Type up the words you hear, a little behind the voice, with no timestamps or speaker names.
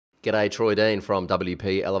G'day, Troy Dean from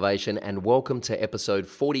WP Elevation, and welcome to episode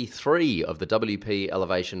 43 of the WP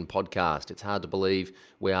Elevation podcast. It's hard to believe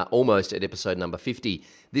we are almost at episode number 50.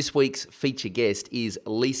 This week's feature guest is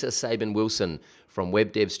Lisa Sabin-Wilson from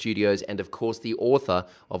Web Dev Studios and, of course, the author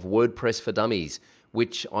of WordPress for Dummies,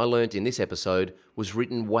 which I learnt in this episode was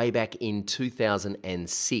written way back in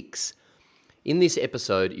 2006. In this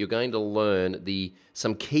episode, you're going to learn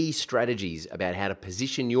some key strategies about how to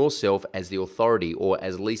position yourself as the authority, or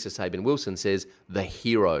as Lisa Sabin-Wilson says, the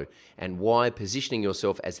hero, and why positioning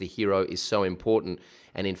yourself as the hero is so important,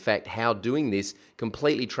 and in fact, how doing this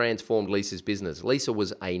completely transformed Lisa's business. Lisa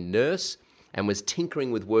was a nurse and was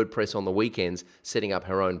tinkering with WordPress on the weekends, setting up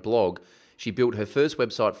her own blog. She built her first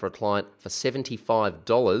website for a client for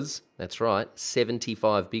 $75. That's right,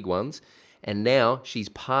 75 big ones. And now she's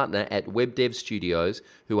partner at Web Dev Studios,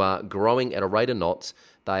 who are growing at a rate of knots.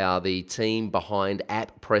 They are the team behind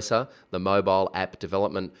AppPresser, the mobile app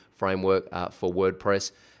development framework for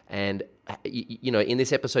WordPress. And, in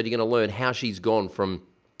this episode, you're going to learn how she's gone from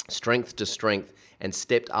strength to strength and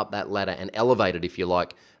stepped up that ladder and elevated, if you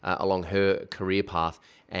like, along her career path,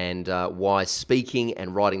 and why speaking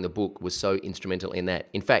and writing the book was so instrumental in that.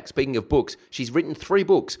 In fact, speaking of books, she's written 3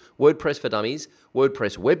 books: WordPress for Dummies,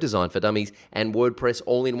 WordPress Web Design for Dummies, and WordPress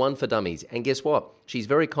All-in-One for Dummies. And guess what? She's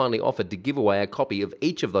very kindly offered to give away a copy of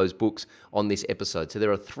each of those books on this episode. So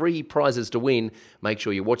there are 3 prizes to win. Make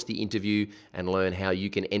sure you watch the interview and learn how you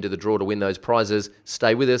can enter the draw to win those prizes.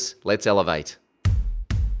 Stay with us. Let's elevate.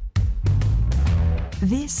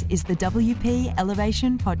 This is the WP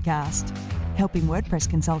Elevation Podcast, helping WordPress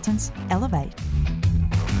consultants elevate.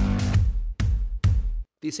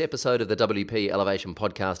 This episode of the WP Elevation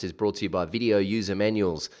Podcast is brought to you by Video User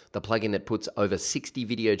Manuals, the plugin that puts over 60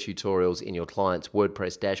 video tutorials in your client's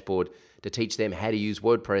WordPress dashboard to teach them how to use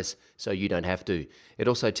WordPress so you don't have to. It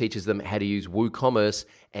also teaches them how to use WooCommerce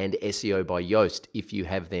and SEO by Yoast if you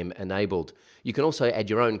have them enabled. You can also add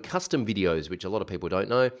your own custom videos, which a lot of people don't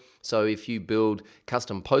know. So if you build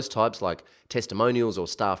custom post types like testimonials or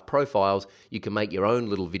staff profiles, you can make your own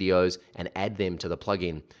little videos and add them to the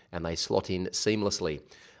plugin, and they slot in seamlessly.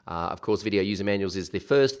 Of course, Video User Manuals is the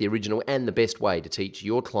first, the original, and the best way to teach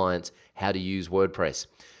your clients how to use WordPress.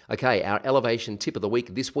 Okay, our elevation tip of the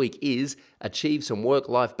week this week is achieve some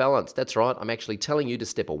work-life balance. That's right, I'm actually telling you to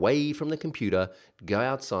step away from the computer, go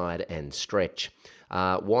outside and stretch.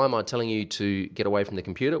 Why am I telling you to get away from the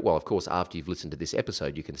computer? Well, of course, after you've listened to this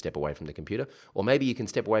episode, you can step away from the computer. Or maybe you can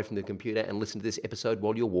step away from the computer and listen to this episode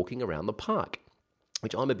while you're walking around the park,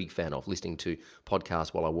 which I'm a big fan of, listening to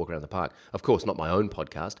podcasts while I walk around the park. Of course, not my own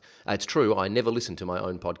podcast. It's true, I never listen to my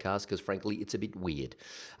own podcast because, frankly, it's a bit weird.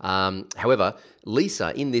 However,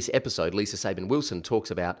 Lisa, in this episode, Lisa Sabin-Wilson talks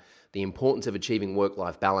about the importance of achieving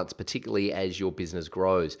work-life balance, particularly as your business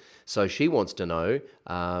grows. So she wants to know,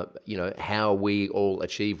 how we all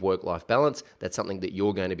achieve work-life balance. That's something that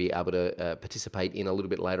you're going to be able to participate in a little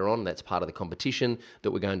bit later on. That's part of the competition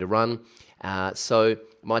that we're going to run. So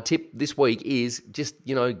my tip this week is just,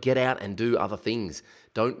 get out and do other things.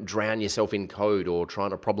 Don't drown yourself in code or trying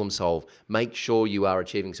to problem solve. Make sure you are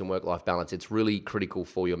achieving some work-life balance. It's really critical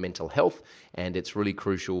for your mental health, and it's really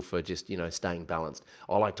crucial for just, staying balanced.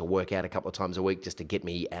 I like to work out a couple of times a week just to get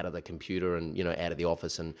me out of the computer and, out of the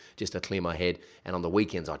office and just to clear my head. And on the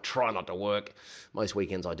weekends, I try not to work. Most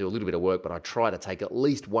weekends I do a little bit of work, but I try to take at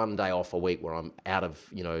least one day off a week where I'm out of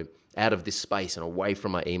this space and away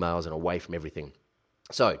from my emails and away from everything.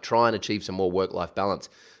 So try and achieve some more work-life balance.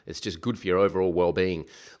 It's just good for your overall well-being.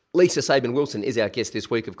 Lisa Sabin-Wilson is our guest this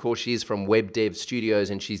week. Of course, she is from Web Dev Studios,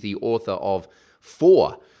 and she's the author of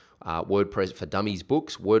 4 WordPress for Dummies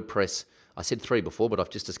books. WordPress, I said 3 before, but I've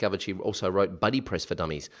just discovered she also wrote BuddyPress for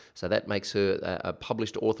Dummies. So that makes her a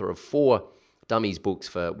published author of 4 Dummies books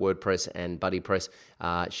for WordPress and BuddyPress.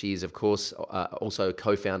 She is, of course, also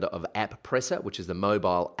co-founder of AppPresser, which is the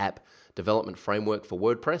mobile app development framework for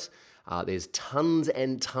WordPress. There's tons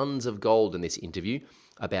and tons of gold in this interview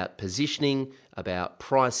about positioning, about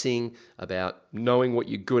pricing, about knowing what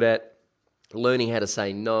you're good at, learning how to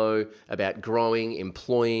say no, about growing,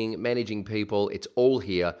 employing, managing people. It's all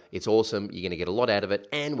here. It's awesome. You're going to get a lot out of it.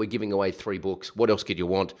 And we're giving away 3 books. What else could you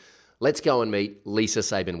want? Let's go and meet Lisa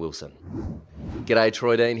Sabin-Wilson. G'day,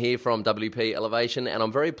 Troy Dean here from WP Elevation, and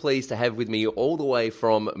I'm very pleased to have with me all the way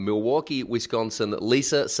from Milwaukee, Wisconsin,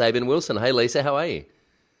 Lisa Sabin-Wilson. Hey, Lisa, how are you?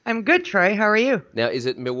 I'm good, Troy. How are you? Now, is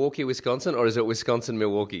it Milwaukee, Wisconsin, or is it Wisconsin,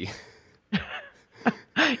 Milwaukee?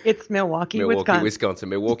 It's Milwaukee, Wisconsin.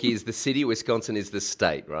 Milwaukee is the city, Wisconsin is the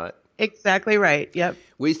state, right? Exactly right. Yep.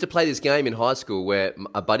 We used to play this game in high school where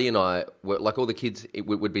a buddy and I were, like all the kids,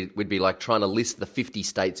 we'd be like trying to list the 50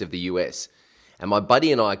 states of the US. And my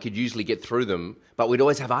buddy and I could usually get through them, but we'd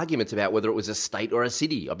always have arguments about whether it was a state or a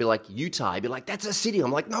city. I'd be like, Utah. He'd be like, that's a city.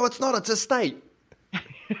 I'm like, no, it's not. It's a state.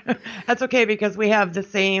 That's okay because we have the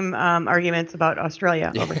same arguments about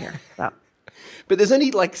Australia over here. So. But there's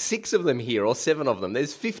only like 6 of them here, or 7 of them.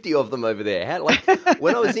 There's 50 of them over there.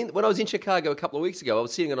 When I was in Chicago a couple of weeks ago, I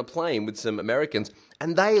was sitting on a plane with some Americans,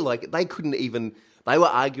 and they couldn't even. They were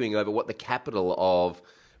arguing over what the capital of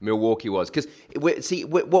Milwaukee was, because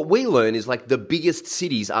what we learn is like the biggest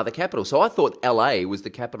cities are the capital. So I thought LA was the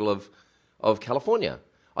capital of California.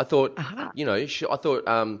 I thought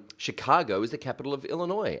Chicago is the capital of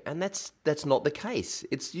Illinois, and that's not the case.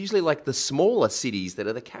 It's usually like the smaller cities that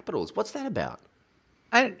are the capitals. What's that about?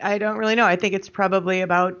 I don't really know. I think it's probably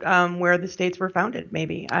about where the states were founded.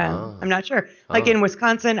 Maybe I'm not sure. Like in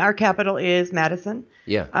Wisconsin, our capital is Madison.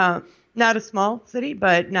 Yeah. Not a small city,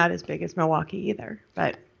 but not as big as Milwaukee either.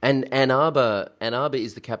 But And Ann Arbor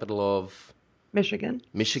is the capital of Michigan.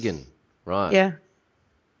 Michigan, right? Yeah.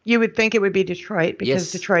 You would think it would be Detroit because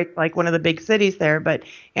Yes. Detroit's like one of the big cities there, but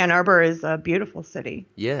Ann Arbor is a beautiful city.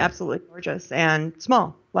 Yeah. Absolutely gorgeous and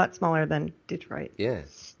small, a lot smaller than Detroit. Yeah.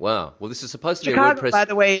 Wow. Well, this is supposed to be a Chicago, WordPress. by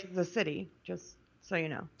the way, is a city, just so you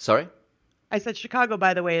know. Sorry? I said Chicago,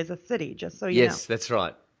 by the way, is a city, just so you know. Yes, that's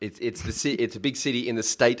right. It's a big city in the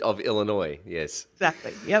state of Illinois. Yes.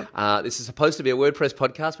 Exactly. Yep. This is supposed to be a WordPress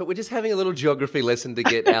podcast, but we're just having a little geography lesson to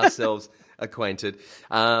get ourselves acquainted.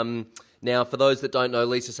 Now, for those that don't know,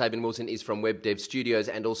 Lisa Sabin-Wilson is from Web Dev Studios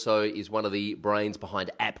and also is one of the brains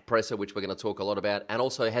behind AppPresser, which we're going to talk a lot about, and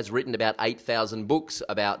also has written about 8,000 books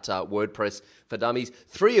about WordPress for Dummies,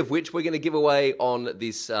 3 of which we're going to give away on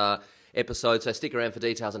this episode. So stick around for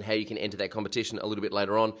details on how you can enter that competition a little bit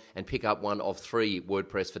later on and pick up one of 3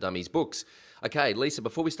 WordPress for Dummies books. Okay, Lisa,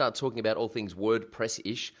 before we start talking about all things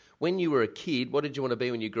WordPress-ish, when you were a kid, what did you want to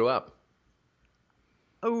be when you grew up?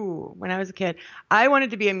 Oh, when I was a kid, I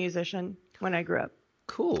wanted to be a musician when I grew up.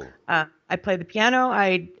 Cool. I played the piano.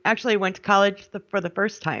 I actually went to college for the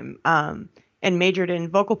first time and majored in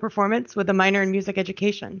vocal performance with a minor in music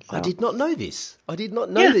education. So. I did not know this. I did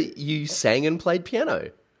not know that you sang and played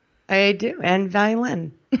piano. I do, and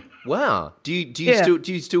violin. Wow. Do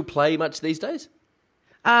you still play much these days?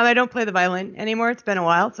 I don't play the violin anymore. It's been a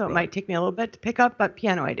while, so it might take me a little bit to pick up, but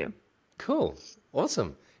piano I do. Cool.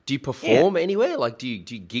 Awesome. Do you perform anywhere? Like, do you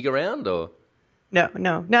gig around or? No,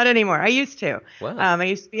 not anymore. I used to. Wow. I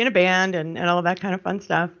used to be in a band and all of that kind of fun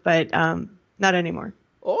stuff, but not anymore.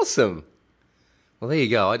 Awesome. Well, there you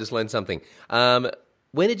go. I just learned something.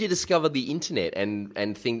 When did you discover the internet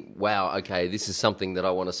and think, wow, okay, this is something that I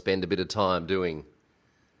want to spend a bit of time doing?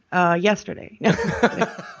 Yesterday.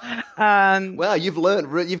 Wow,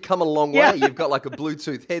 you've come a long way. Yeah. You've got like a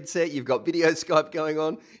Bluetooth headset. You've got video Skype going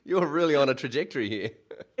on. You're really on a trajectory here.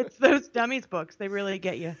 It's those dummies books. They really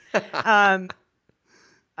get you. The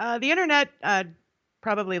internet,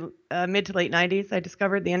 probably mid to late 90s, I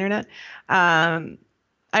discovered the internet. I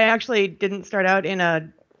actually didn't start out in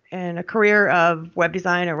a career of web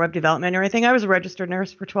design or web development or anything. I was a registered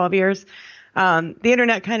nurse for 12 years. The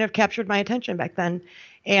internet kind of captured my attention back then.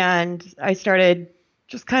 And I started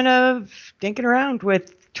just kind of dinking around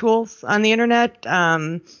with tools on the internet,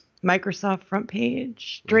 Microsoft Front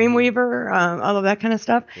Page, Dreamweaver, all of that kind of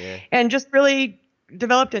stuff, and just really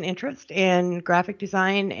developed an interest in graphic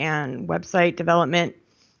design and website development.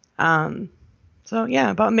 So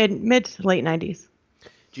yeah, about mid to late 90s.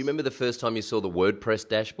 Do you remember the first time you saw the WordPress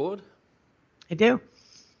dashboard? I do.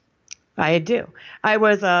 I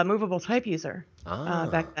was a movable type user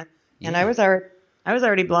back then, and I was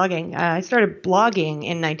already blogging. I started blogging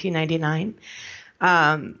in 1999.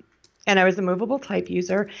 And I was a movable type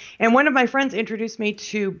user. And one of my friends introduced me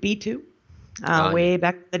to B2 way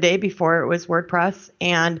back in the day before it was WordPress.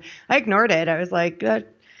 And I ignored it. I was like,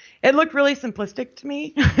 it looked really simplistic to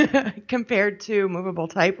me compared to movable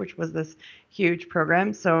type, which was this huge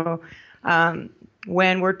program. So when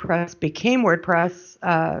WordPress became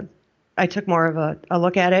WordPress, I took more of a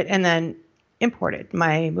look at it and then imported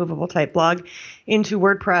my movable type blog into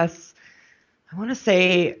WordPress. I want to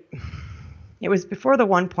say it was before the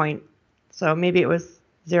 1. So maybe it was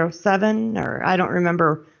 07, or I don't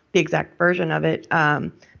remember the exact version of it.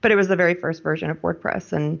 But it was the very first version of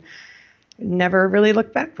WordPress and never really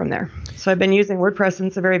looked back from there. So I've been using WordPress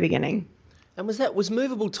since the very beginning. And was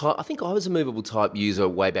movable type? I think I was a movable type user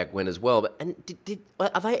way back when as well. But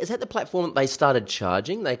is that the platform that they started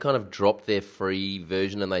charging? They kind of dropped their free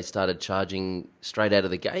version and they started charging straight out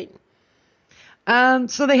of the gate.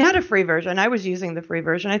 So they had a free version. I was using the free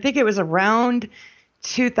version. I think it was around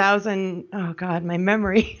 2000. Oh God, my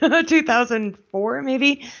memory. 2004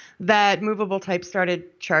 maybe, that movable type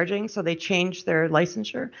started charging. So they changed their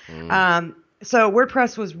licensure. So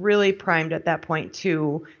WordPress was really primed at that point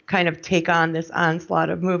to kind of take on this onslaught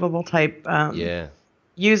of movable type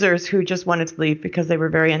users who just wanted to leave because they were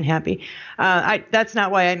very unhappy. That's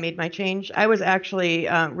not why I made my change. I was actually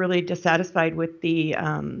really dissatisfied with the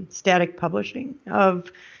static publishing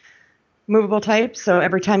of movable type. So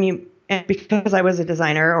every time and because I was a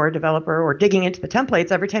designer or a developer or digging into the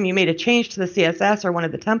templates, every time you made a change to the CSS or one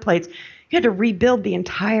of the templates, you had to rebuild the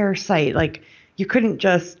entire site. Like you couldn't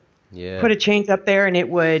just put a change up there and it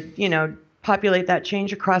would, populate that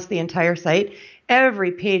change across the entire site.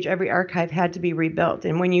 Every page, every archive had to be rebuilt.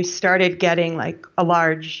 And when you started getting like a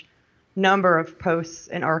large number of posts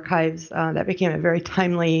and archives, that became a very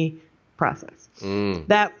timely process.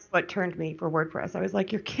 That's what turned me for WordPress. I was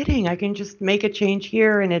like, you're kidding. I can just make a change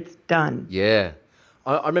here and it's done. Yeah.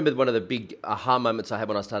 I remember one of the big aha moments I had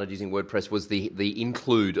when I started using WordPress was the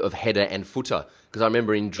include of header and footer. Because I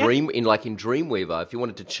remember in Dreamweaver, if you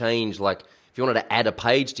wanted to change, like if you wanted to add a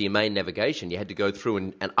page to your main navigation, you had to go through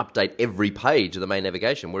and update every page of the main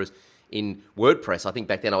navigation. Whereas in WordPress, I think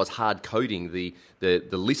back then I was hard coding the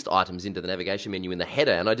list items into the navigation menu in the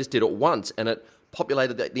header, and I just did it once, and it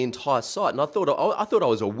populated the entire site. And I thought I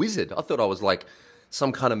was a wizard. I thought I was like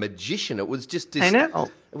some kind of magician. It was just this, I know.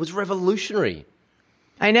 It was revolutionary.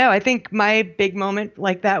 I know. I think my big moment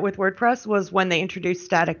like that with WordPress was when they introduced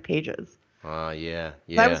static pages. Yeah.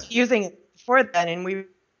 I was using it before then, and we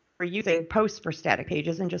were using posts for static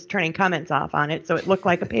pages and just turning comments off on it so it looked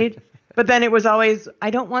like a page. But then it was always,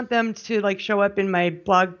 I don't want them to like show up in my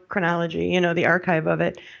blog chronology, the archive of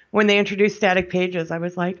it. When they introduced static pages, I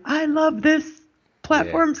was like, I love this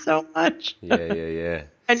platform so much. Yeah.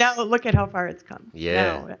 And now look at how far it's come.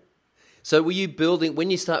 Yeah. Now, so were you building,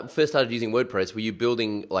 when you first started using WordPress, were you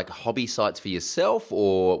building like hobby sites for yourself,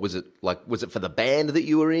 or was it for the band that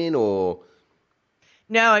you were in, or?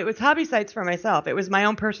 No, it was hobby sites for myself. It was my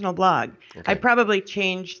own personal blog. Okay. I probably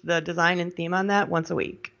changed the design and theme on that once a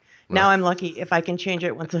week. Now I'm lucky if I can change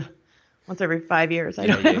it once every 5 years. I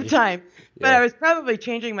don't have time. But I was probably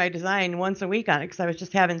changing my design once a week on it because I was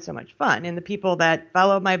just having so much fun. And the people that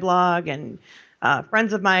follow my blog and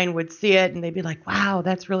friends of mine would see it and they'd be like, wow,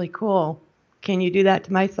 that's really cool. Can you do that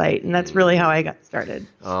to my site? And that's really how I got started.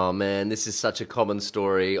 Oh, man, this is such a common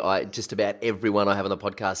story. Just about everyone I have on the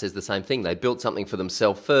podcast says the same thing. They built something for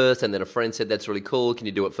themselves first, and then a friend said, that's really cool. Can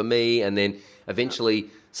you do it for me? And then eventually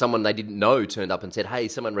someone they didn't know turned up and said, hey,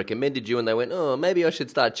 someone recommended you. And they went, oh, maybe I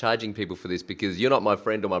should start charging people for this because you're not my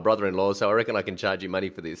friend or my brother-in-law, so I reckon I can charge you money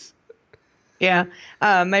for this. Yeah.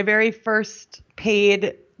 My very first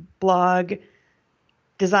paid blog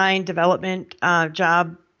design development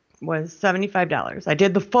job was $75. I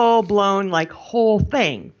did the full blown whole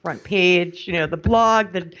thing, front page, the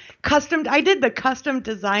blog, I did the custom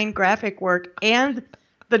design graphic work and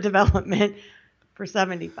the development for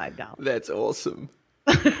 $75. That's awesome.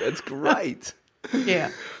 That's great.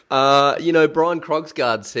 Yeah. Brian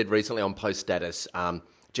Krogsgaard said recently on Post Status,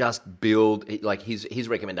 just build, his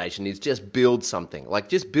recommendation is just build something.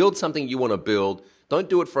 Just build something you want to build. Don't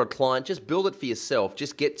do it for a client. Just build it for yourself.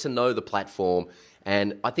 Just get to know the platform.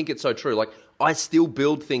 And I think it's so true. I still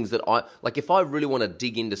build things that if I really want to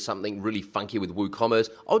dig into something really funky with WooCommerce,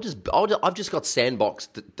 I've just got sandbox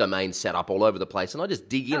domains set up all over the place, and I just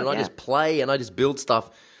dig in I just play and I just build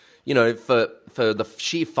stuff, for the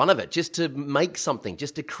sheer fun of it, just to make something,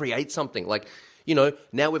 just to create something.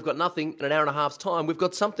 Now we've got nothing. In an hour and a half's time, we've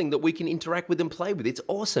got something that we can interact with and play with. It's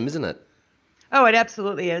awesome, isn't it? Oh, it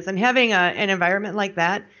absolutely is. And having an environment like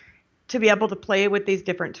that, to be able to play with these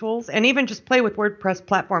different tools and even just play with WordPress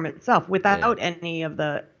platform itself without any of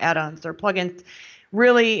the add-ons or plugins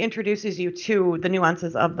really introduces you to the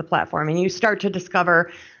nuances of the platform. And you start to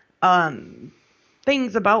discover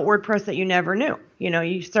things about WordPress that you never knew.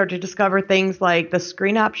 You start to discover things like the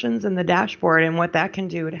screen options in the dashboard and what that can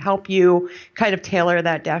do to help you kind of tailor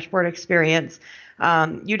that dashboard experience.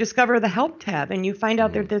 You discover the help tab and you find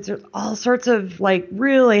out that there's all sorts of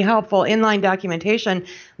really helpful inline documentation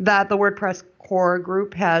that the WordPress core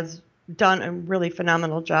group has done a really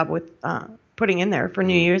phenomenal job with putting in there for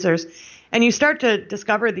new users. And you start to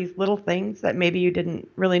discover these little things that maybe you didn't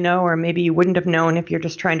really know, or maybe you wouldn't have known if you're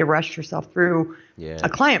just trying to rush yourself through a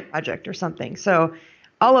client project or something. So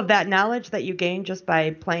all of that knowledge that you gain just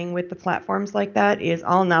by playing with the platforms like that is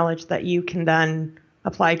all knowledge that you can then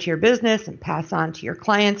apply to your business and pass on to your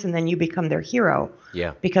clients, and then you become their hero.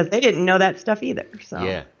 Yeah. Because they didn't know that stuff either. So.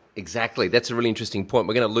 Yeah, exactly. That's a really interesting point.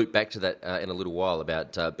 We're going to loop back to that in a little while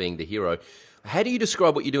about being the hero. How do you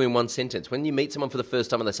describe what you do in one sentence? When you meet someone for the first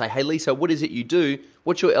time and they say, hey, Lisa, what is it you do?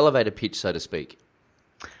 What's your elevator pitch, so to speak?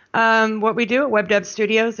 What we do at Web Dev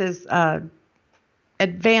Studios is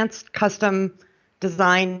advanced custom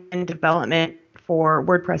design and development for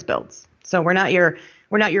WordPress builds. So we're not your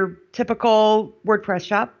typical WordPress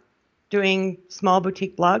shop doing small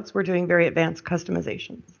boutique blogs. We're doing very advanced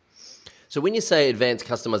customizations. So when you say advanced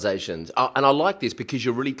customizations, and I like this because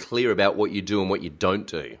you're really clear about what you do and what you don't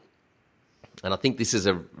do. And I think this is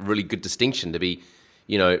a really good distinction to be,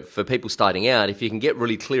 for people starting out, if you can get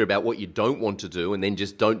really clear about what you don't want to do and then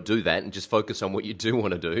just don't do that and just focus on what you do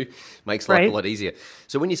want to do, makes life a lot easier.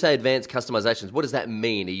 So when you say advanced customizations, what does that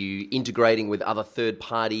mean? Are you integrating with other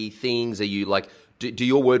third-party things? Are you like, do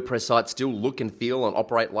your WordPress sites still look and feel and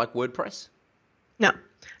operate like WordPress? No.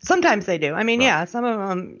 Sometimes they do. I mean, yeah, some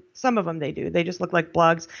of them they do. They just look like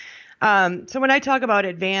blogs. So when I talk about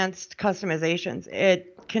advanced customizations,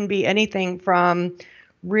 it can be anything from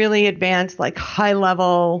really advanced, like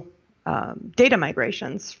high-level data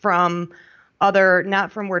migrations from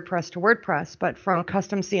not from WordPress to WordPress, but from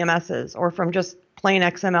custom CMSs or from just plain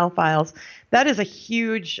XML files. That is a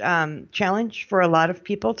huge challenge for a lot of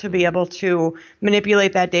people to be able to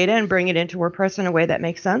manipulate that data and bring it into WordPress in a way that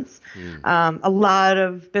makes sense. A lot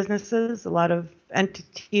of businesses, a lot of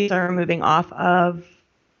entities are moving off of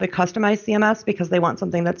the customized CMS because they want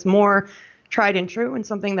something that's more tried and true and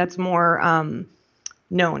something that's more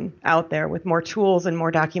known out there with more tools and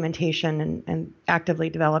more documentation and actively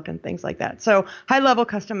developed and things like that. So high-level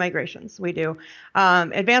custom migrations we do.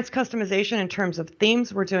 Advanced customization in terms of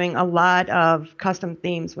themes, we're doing a lot of custom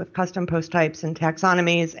themes with custom post types and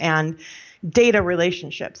taxonomies and data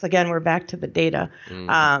relationships. Again, we're back to the data.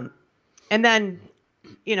 And then,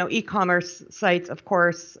 e-commerce sites, of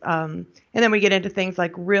course. And then we get into things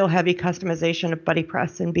like real heavy customization of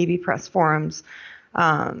BuddyPress and BBPress forums.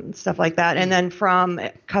 Stuff like that. And then from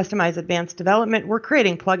customized advanced development, we're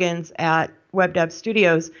creating plugins at Web Dev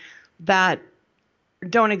Studios that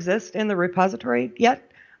don't exist in the repository yet,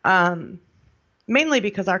 mainly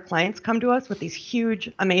because our clients come to us with these huge,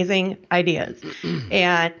 amazing ideas.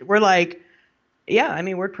 And we're like, yeah, I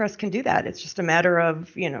mean, WordPress can do that. It's just a matter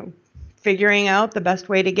of, figuring out the best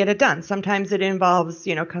way to get it done. Sometimes it involves,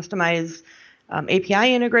 customized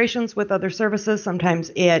API integrations with other services. Sometimes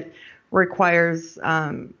it requires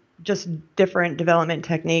just different development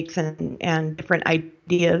techniques and different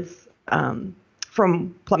ideas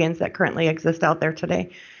from plugins that currently exist out there today.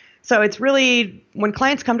 So it's really, when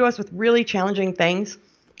clients come to us with really challenging things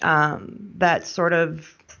that sort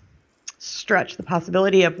of stretch the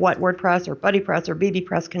possibility of what WordPress or BuddyPress or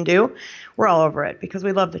BBPress can do, we're all over it because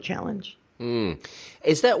we love the challenge.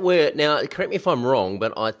 Is that where, now correct me if I'm wrong,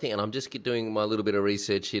 but I think, and I'm just doing my little bit of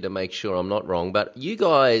research here to make sure I'm not wrong, but you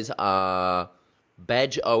guys are,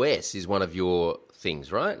 Badge OS is one of your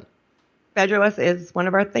things, right? Badge OS is one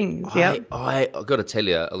of our things, yeah. I've got to tell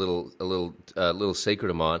you a little secret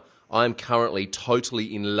of mine. I'm currently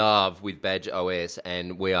totally in love with Badge OS,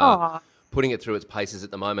 and we are putting it through its paces at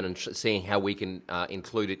the moment and seeing how we can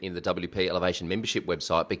include it in the WP Elevation membership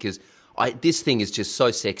website because this thing is just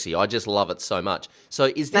so sexy. I just love it so much.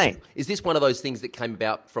 So is this one of those things that came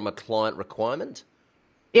about from a client requirement?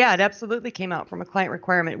 Yeah, it absolutely came out from a client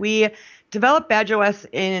requirement. We developed Badge OS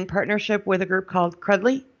in partnership with a group called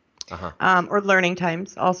Crudly, or Learning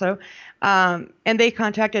Times also. And they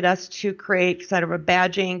contacted us to create sort of a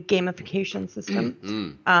badging gamification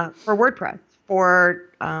system for WordPress for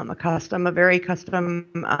a very custom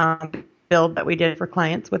build that we did for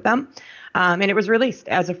clients with them. And it was released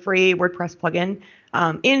as a free WordPress plugin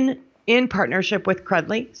in partnership with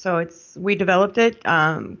Crudly. So we developed it.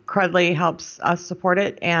 Crudly helps us support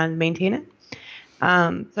it and maintain it.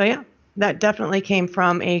 So yeah, that definitely came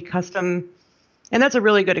from a custom, and that's a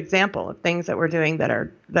really good example of things that we're doing that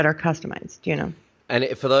are customized,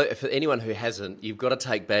 And for anyone who hasn't, you've got to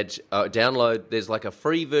take Badge, download. There's like a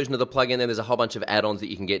free version of the plugin, then there's a whole bunch of add-ons that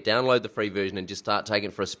you can get. Download the free version and just start taking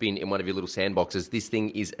it for a spin in one of your little sandboxes. This thing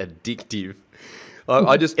is addictive.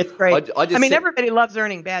 It's great. I mean, everybody loves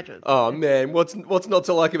earning badges. Oh man, what's not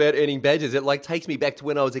to like about earning badges? It like takes me back to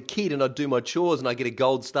when I was a kid and I'd do my chores and I get a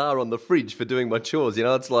gold star on the fridge for doing my chores.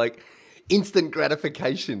 It's like instant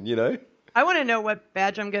gratification. I want to know what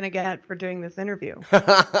badge I'm going to get for doing this interview.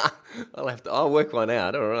 I'll work one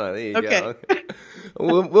out. All right, there you go.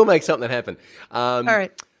 We'll make something happen. All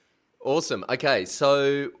right. Awesome. Okay,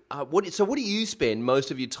 so what do you spend most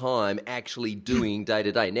of your time actually doing day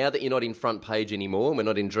to day? Now that you're not in Front Page anymore, we're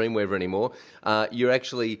not in Dreamweaver anymore. You're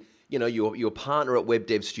actually, you're a partner at Web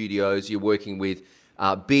Dev Studios. You're working with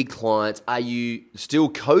big clients. Are you still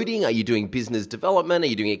coding? Are you doing business development? Are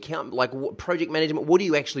you doing project management? What do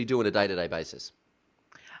you actually do on a day-to-day basis?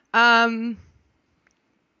 Herd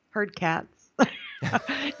cats.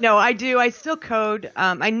 No, I do. I still code.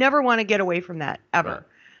 I never want to get away from that ever.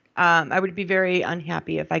 I would be very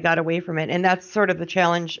unhappy if I got away from it. And that's sort of the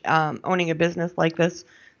challenge owning a business like this.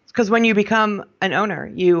 Because when you become an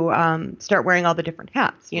owner, you start wearing all the different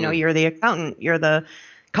hats. You know, you're the accountant, you're the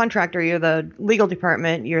contractor, you're the legal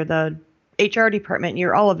department, you're the HR department,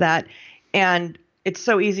 you're all of that. And it's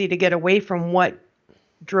so easy to get away from what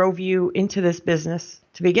drove you into this business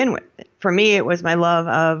to begin with. For me, it was my love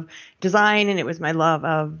of design, and it was my love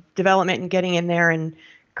of development and getting in there and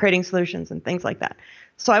creating solutions and things like that.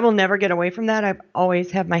 So I will never get away from that. I've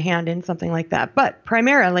always had my hand in something like that. But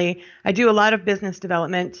primarily, I do a lot of business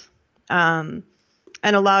development and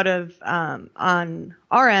a lot of, on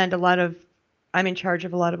our end, I'm in charge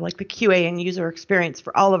of a lot of like the QA and user experience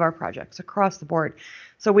for all of our projects across the board.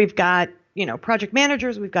 So we've got, project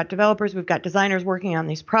managers, we've got developers, we've got designers working on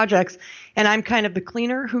these projects. And I'm kind of the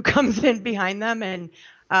cleaner who comes in behind them and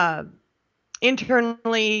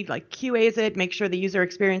internally like QAs it, make sure the user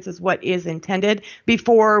experience is what is intended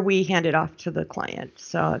before we hand it off to the client.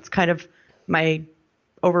 So it's kind of my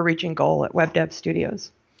overreaching goal at Web Dev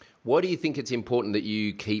Studios. Why do you think it's important that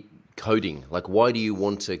you keep coding? Like, why do you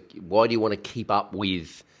want to keep up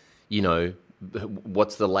with,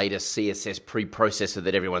 what's the latest CSS preprocessor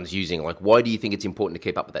that everyone's using? Like, why do you think it's important to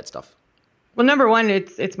keep up with that stuff? Well, number one,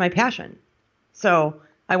 it's my passion. So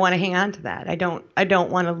I want to hang on to that. I don't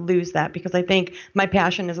want to lose that, because I think my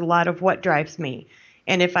passion is a lot of what drives me.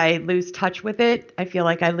 And if I lose touch with it, I feel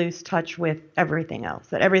like I lose touch with everything else,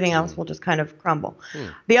 that everything else will just kind of crumble.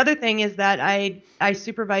 The other thing is that I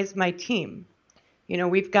supervise my team.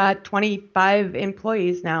 We've got 25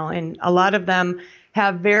 employees now, and a lot of them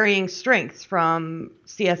have varying strengths, from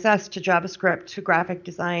CSS to JavaScript to graphic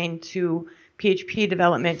design to PHP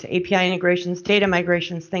development to API integrations, data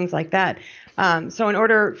migrations, things like that. So in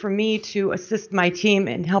order for me to assist my team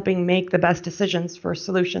in helping make the best decisions for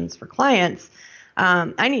solutions for clients,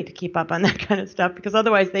 I need to keep up on that kind of stuff, because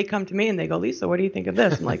otherwise they come to me and they go, Lisa, what do you think of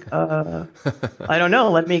this? I'm like, I don't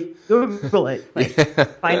know. Let me Google it.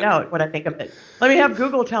 Find out what I think of it. Let me have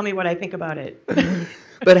Google tell me what I think about it.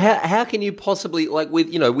 But how can you possibly, like,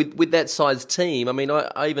 with that size team? I mean,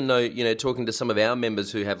 I even know, talking to some of our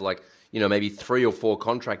members who have maybe 3 or 4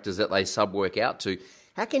 contractors that they sub work out to.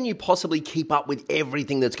 How can you possibly keep up with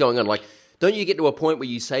everything that's going on? Like, don't you get to a point where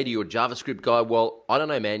you say to your JavaScript guy, well, I don't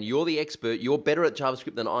know, man, you're the expert. You're better at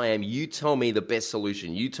JavaScript than I am. You tell me the best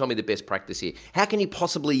solution. You tell me the best practice here. How can you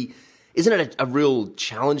possibly, isn't it a real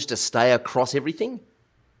challenge to stay across everything?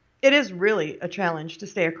 It is really a challenge to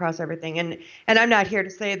stay across everything. And I'm not here to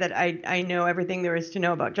say that I know everything there is to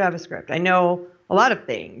know about JavaScript. I know a lot of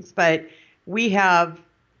things, but we have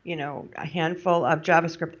a handful of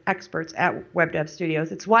JavaScript experts at Web Dev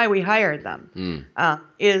Studios. It's why we hired them,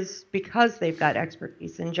 is because they've got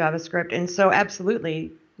expertise in JavaScript. And so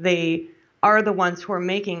absolutely, they are the ones who are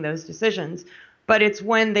making those decisions. But it's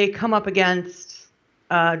when they come up against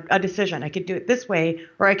a decision, I could do it this way,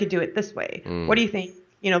 or I could do it this way. What do you think?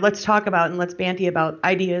 Let's talk about and let's banty about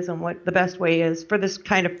ideas on what the best way is for this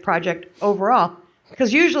kind of project overall.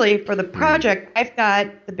 Because usually for the project, I've got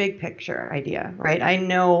the big picture idea, right? I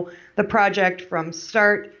know the project from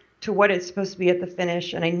start to what it's supposed to be at the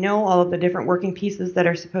finish, and I know all of the different working pieces that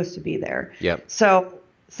are supposed to be there. Yep. So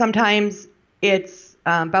sometimes it's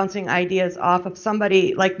bouncing ideas off of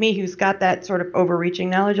somebody like me who's got that sort of overreaching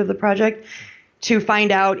knowledge of the project to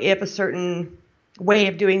find out if a certain way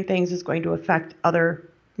of doing things is going to affect other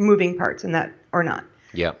moving parts in that or not.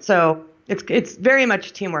 Yeah. So it's very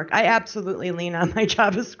much teamwork. I absolutely lean on my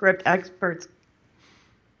JavaScript experts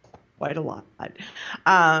quite a lot.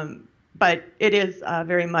 But it is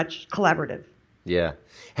very much collaborative. Yeah.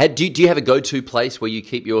 Do you have a go-to place where you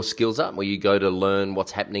keep your skills up, where you go to learn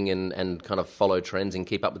what's happening and kind of follow trends and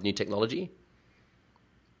keep up with new technology?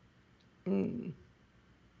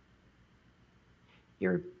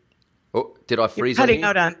 Oh, did I freeze on you? Cutting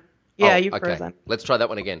out on. Yeah, you froze on. Let's try that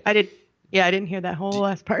one again. I didn't hear that whole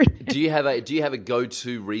last part. Do you have a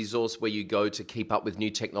go-to resource where you go to keep up with new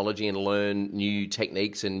technology and learn new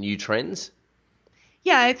techniques and new trends?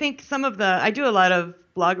 Yeah, I think I do a lot of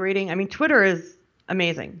blog reading. I mean, Twitter is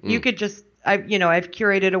amazing. You could just, I've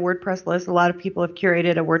curated a WordPress list. A lot of people have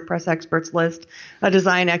curated a WordPress experts list, a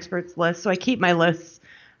design experts list. So I keep my lists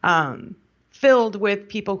filled with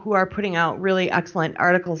people who are putting out really excellent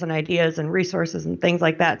articles and ideas and resources and things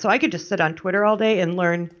like that. So I could just sit on Twitter all day and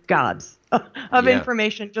learn gobs of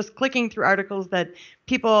information, just clicking through articles that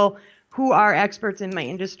people who are experts in my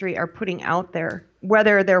industry are putting out there,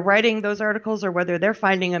 whether they're writing those articles or whether they're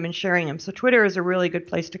finding them and sharing them. So Twitter is a really good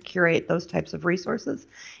place to curate those types of resources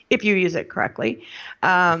if you use it correctly.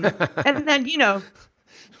 And then,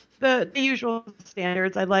 the usual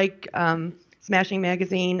standards. I like some Smashing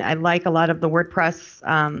Magazine. I like a lot of the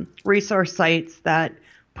WordPress resource sites that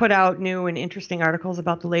put out new and interesting articles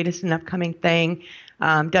about the latest and upcoming thing.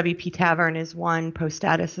 WP Tavern is one, Post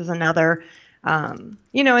Status is another. And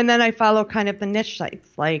then I follow kind of the niche sites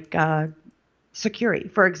like Security,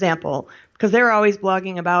 for example, because they're always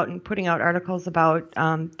blogging about and putting out articles about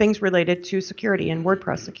things related to security and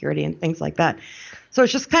WordPress security and things like that. So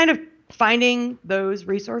it's just kind of finding those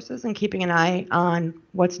resources and keeping an eye on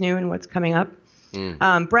what's new and what's coming up.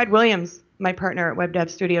 Brad Williams, my partner at Web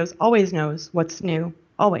Dev Studios, always knows what's new,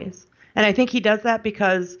 always. And I think he does that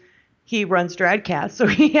because he runs Dradcast, so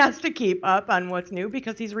he has to keep up on what's new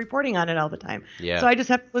because he's reporting on it all the time. Yeah. So I just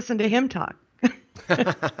have to listen to him talk.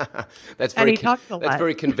 That's and he talks a lot. That's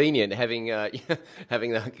very convenient, having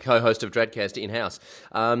the co-host of Dradcast in-house.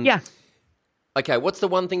 Yeah. Okay, what's the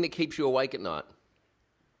one thing that keeps you awake at night?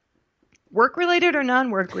 Work-related or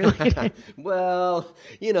non-work related? Well,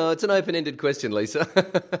 it's an open-ended question, Lisa.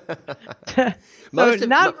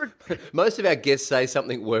 Most of our guests say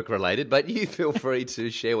something work-related, but you feel free to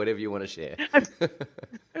share whatever you want to share.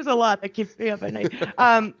 There's a lot that keeps me up at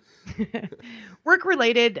night.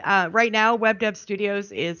 Work-related, right now, Web Dev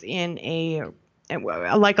Studios is in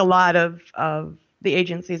like a lot of the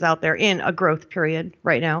agencies out there, in a growth period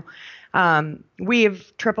right now.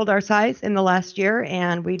 We've tripled our size in the last year,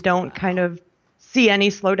 and we don't kind of see any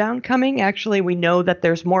slowdown coming. Actually, we know that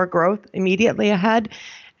there's more growth immediately ahead.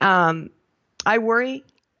 I worry,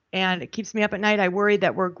 and it keeps me up at night. I worry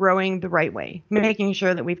that we're growing the right way, making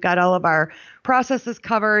sure that we've got all of our processes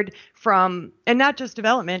covered and not just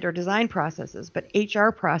development or design processes, but HR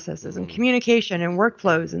processes and communication and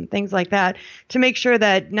workflows and things like that, to make sure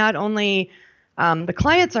that not only the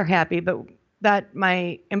clients are happy, but that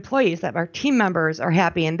my employees, that our team members are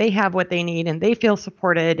happy and they have what they need and they feel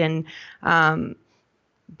supported. And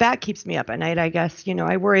that keeps me up at night, I guess.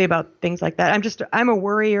 I worry about things like that. I'm a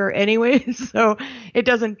worrier anyway, so it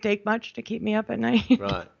doesn't take much to keep me up at night.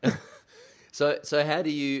 Right. So how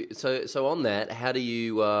do you, so on that, how do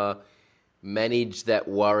you manage that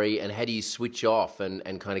worry, and how do you switch off and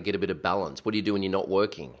kind of get a bit of balance? What do you do when you're not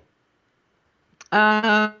working?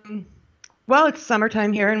 Well, it's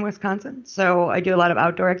summertime here in Wisconsin, so I do a lot of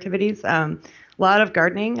outdoor activities, a lot of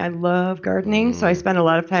gardening. I love gardening, so I spend a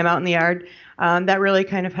lot of time out in the yard. That really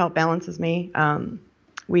kind of balances me.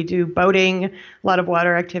 We do boating, a lot of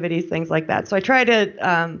water activities, things like that. So I try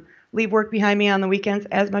to leave work behind me on the weekends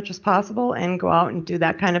as much as possible and go out and do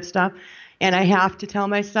that kind of stuff. And I have to tell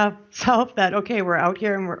myself that, okay, we're out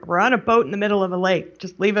here and we're on a boat in the middle of a lake.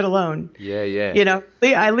 Just leave it alone. Yeah.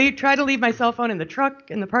 I try to leave my cell phone in the truck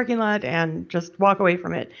in the parking lot and just walk away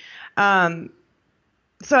from it.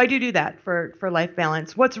 So I do that for life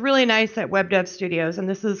balance. What's really nice at Web Dev Studios, and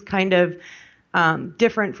this is kind of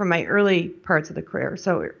different from my early parts of the career.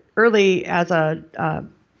 So early as a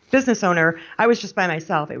business owner, I was just by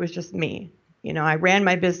myself. It was just me. I ran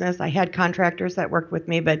my business. I had contractors that worked with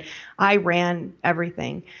me, but I ran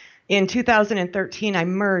everything. In 2013, I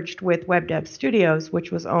merged with Web Dev Studios,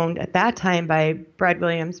 which was owned at that time by Brad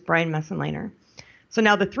Williams, Brian Messenlaner. So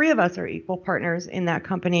now the three of us are equal partners in that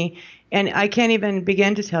company, and I can't even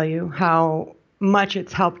begin to tell you how much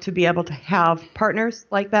it's helped to be able to have partners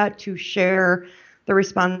like that, to share the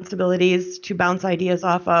responsibilities, to bounce ideas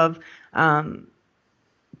off of,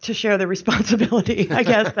 to share the responsibility. I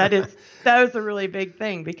guess that was a really big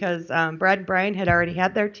thing, because Brad and Brian had already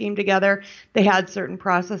had their team together. They had certain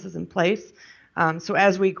processes in place. So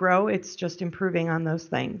as we grow, it's just improving on those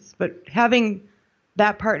things. But having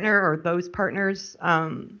that partner or those partners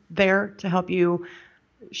there to help you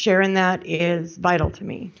share in that is vital to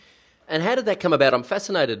me. And how did that come about? I'm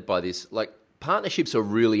fascinated by this. Like, partnerships are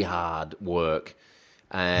really hard work.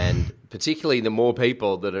 And particularly the more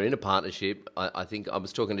people that are in a partnership, I think I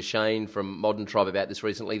was talking to Shane from Modern Tribe about this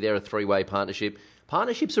recently. They're a three-way partnership.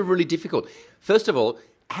 Partnerships are really difficult. First of all,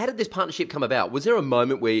 how did this partnership come about? Was there a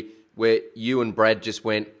moment where you and Brad just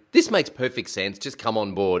went, this makes perfect sense, just come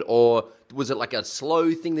on board? Or was it like a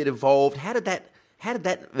slow thing that evolved? How did that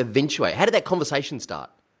eventuate? How did that conversation start?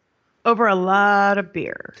 Over a lot of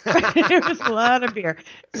beer. It was a lot of beer.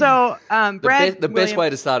 So Brad, the best way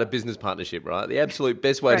to start a business partnership, right? The absolute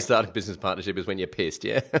best way to start a business partnership is when you're pissed,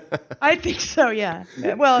 yeah? I think so, yeah.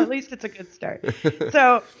 Well, at least it's a good start.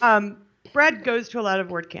 So Brad goes to a lot of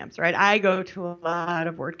WordCamps, right? I go to a lot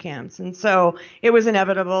of WordCamps. And so it was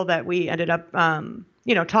inevitable that we ended up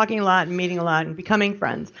talking a lot and meeting a lot and becoming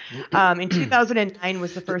friends. In 2009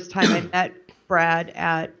 was the first time I met Brad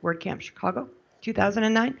at WordCamp Chicago.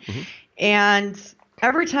 2009. Mm-hmm. And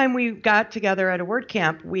every time we got together at a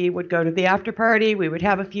WordCamp, we would go to the after party, we would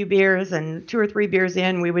have a few beers, and 2 or 3 beers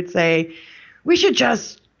in, we would say, we should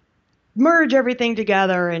just merge everything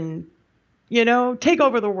together and, take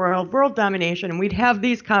over the world domination. And we'd have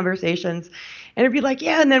these conversations and it'd be like,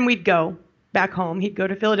 yeah. And then we'd go back home. He'd go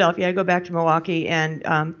to Philadelphia. I'd go back to Milwaukee, and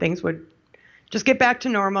things would just get back to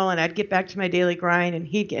normal. And I'd get back to my daily grind,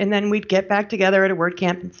 and then we'd get back together at a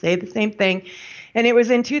WordCamp and say the same thing. And it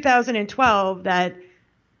was in 2012 that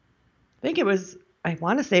I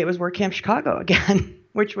want to say it was WordCamp Chicago again,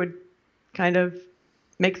 which would kind of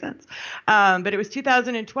make sense. But it was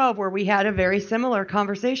 2012 where we had a very similar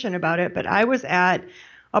conversation about it. But I was at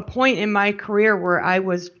a point in my career where I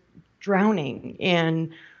was drowning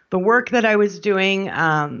in the work that I was doing.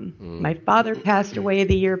 My father passed away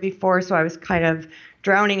the year before, so I was kind of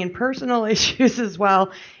drowning in personal issues as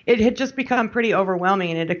well. It had just become pretty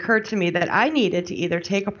overwhelming, and it occurred to me that I needed to either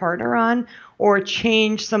take a partner on or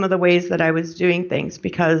change some of the ways that I was doing things,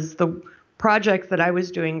 because the projects that I was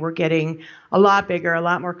doing were getting a lot bigger, a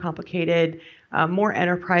lot more complicated, more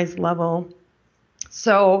enterprise level.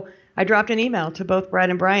 So I dropped an email to both Brad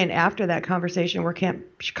and Brian after that conversation, WordCamp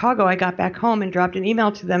Chicago. I got back home and dropped an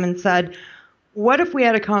email to them and said, what if we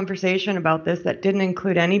had a conversation about this that didn't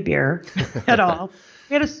include any beer at all?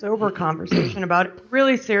 We had a sober conversation about it,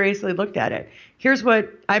 really seriously looked at it. Here's what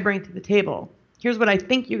I bring to the table. Here's what I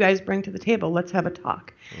think you guys bring to the table. Let's have a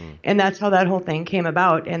talk. And that's how that whole thing came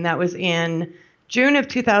about. And that was in June of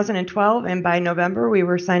 2012. And by November, we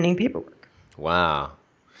were signing paperwork. Wow.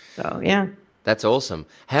 So, yeah. That's awesome.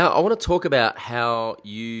 I want to talk about how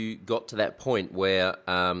you got to that point where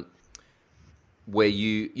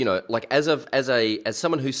you like as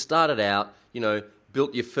someone who started out,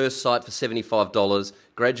 built your first site for $75,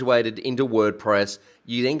 graduated into WordPress.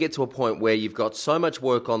 You then get to a point where you've got so much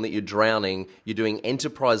work on that you're drowning. You're doing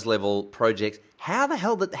enterprise level projects. How the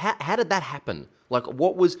hell how did that happen? Like,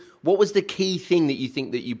 what was the key thing that you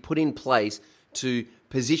think that you put in place to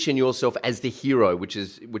position yourself as the hero, which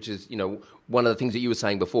is one of the things that you were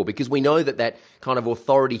saying before? Because we know that kind of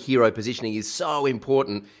authority hero positioning is so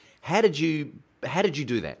important. How did you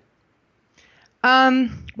do that?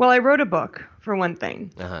 Well, I wrote a book, for one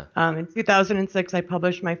thing. Uh-huh. In 2006, I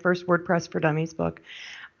published my first WordPress for Dummies book.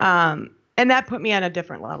 And that put me on a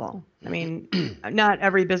different level. I mean, not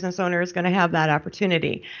every business owner is going to have that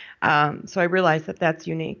opportunity. So I realized that that's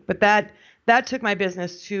unique. But that took my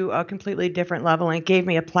business to a completely different level, and it gave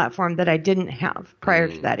me a platform that I didn't have prior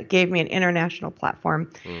to that. It gave me an international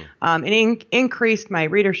platform. It increased my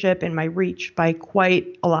readership and my reach by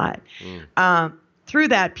quite a lot. Through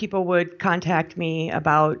that, people would contact me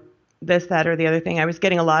about this, that, or the other thing. I was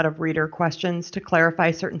getting a lot of reader questions to clarify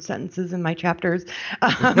certain sentences in my chapters.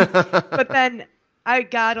 But then I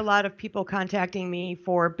got a lot of people contacting me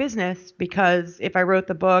for business, because if I wrote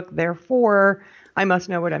the book, therefore I must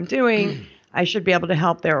know what I'm doing. I should be able to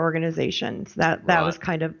help their organizations. That was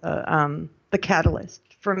kind of the catalyst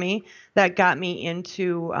for me that got me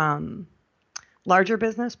into larger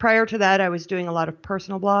business. Prior to that, I was doing a lot of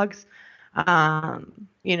personal blogs,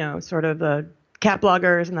 sort of the cat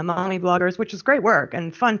bloggers and the mommy bloggers, which is great work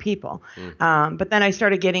and fun people. But then I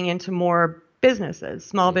started getting into more businesses,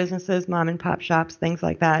 small businesses, mom and pop shops, things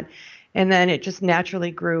like that. And then it just naturally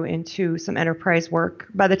grew into some enterprise work.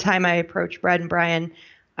 By the time I approached Brad and Brian,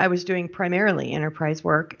 I was doing primarily enterprise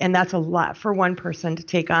work. And that's a lot for one person to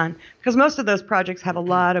take on, because most of those projects have a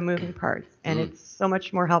lot of moving parts. And it's so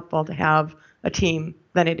much more helpful to have a team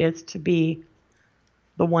than it is to be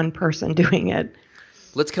the one person doing it.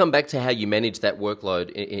 Let's come back to how you manage that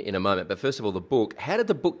workload in a moment. But first of all, the book. How did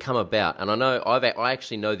the book come about? And I know I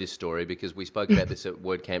actually know this story because we spoke about this at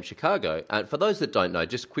WordCamp Chicago. For those that don't know,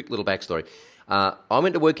 just a quick little backstory. I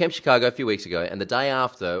went to WordCamp Chicago a few weeks ago, and the day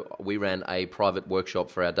after, we ran a private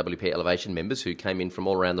workshop for our WP Elevation members who came in from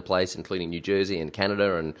all around the place, including New Jersey and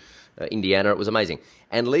Canada and Indiana. It was amazing.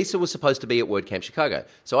 And Lisa was supposed to be at WordCamp Chicago.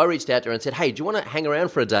 So I reached out to her and said, hey, do you want to hang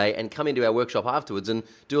around for a day and come into our workshop afterwards and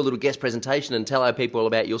do a little guest presentation and tell our people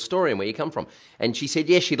about your story and where you come from? And she said,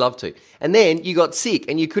 yes, she'd love to. And then you got sick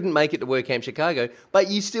and you couldn't make it to WordCamp Chicago, but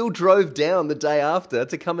you still drove down the day after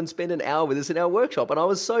to come and spend an hour with us in our workshop. And I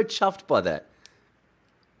was so chuffed by that.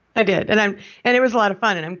 I did, and it was a lot of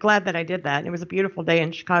fun, and I'm glad that I did that. And it was a beautiful day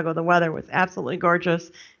in Chicago. The weather was absolutely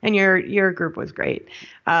gorgeous, and your group was great.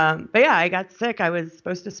 But yeah, I got sick. I was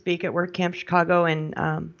supposed to speak at WordCamp Chicago, and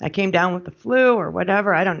I came down with the flu or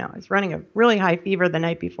whatever. I don't know. I was running a really high fever the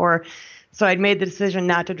night before, so I'd made the decision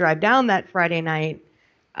not to drive down that Friday night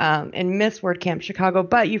and miss WordCamp Chicago.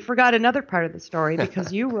 But you forgot another part of the story,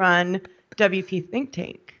 because you run WP Think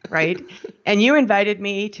Tank, right? And you invited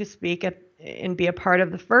me to speak and be a part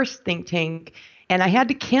of the first think tank. And I had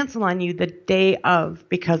to cancel on you the day of,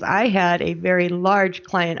 because I had a very large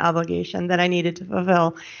client obligation that I needed to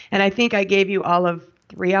fulfill. And I think I gave you all of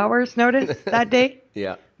 3 hours notice that day.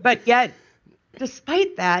 Yeah. But yet,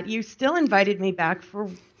 despite that, you still invited me back for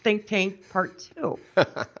Think Tank Part 2.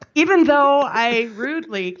 Even though I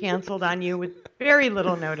rudely canceled on you with very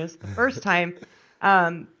little notice the first time.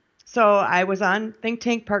 So I was on Think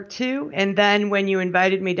Tank Part 2, and then when you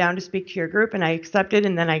invited me down to speak to your group and I accepted,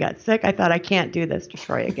 and then I got sick, I thought, I can't do this to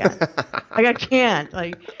Troy again. I can't.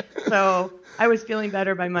 So I was feeling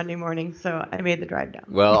better by Monday morning, so I made the drive down.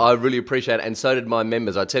 Well, I really appreciate it, and so did my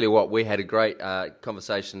members. I tell you what, we had a great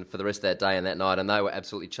conversation for the rest of that day and that night, and they were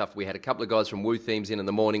absolutely chuffed. We had a couple of guys from Woo Themes in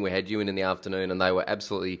the morning, we had you in the afternoon, and they were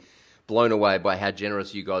absolutely blown away by how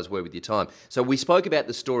generous you guys were with your time. So we spoke about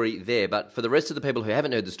the story there, but for the rest of the people who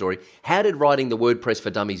haven't heard the story, how did writing the WordPress for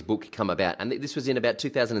Dummies book come about? And this was in about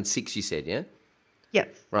 2006, you said, yeah? Yes.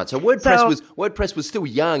 Right. So WordPress was still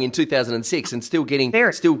young in 2006 and still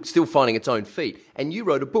still finding its own feet. And you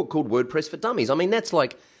wrote a book called WordPress for Dummies. I mean, that's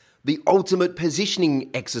like the ultimate positioning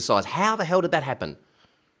exercise. How the hell did that happen?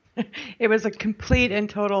 It was a complete and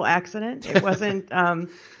total accident. It wasn't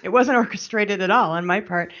orchestrated at all on my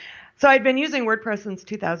part. So I'd been using WordPress since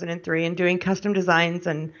 2003 and doing custom designs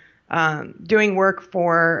and doing work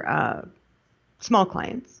for small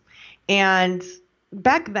clients. And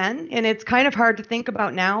back then, and it's kind of hard to think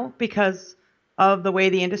about now because of the way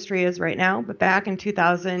the industry is right now, but back in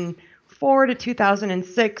 2004 to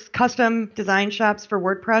 2006, custom design shops for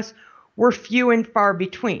WordPress were few and far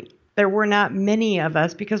between. There were not many of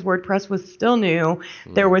us because WordPress was still new.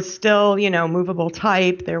 There was still, movable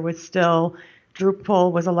type. There was still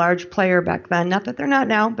Drupal was a large player back then. Not that they're not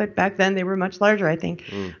now, but back then they were much larger, I think.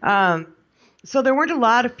 So there weren't a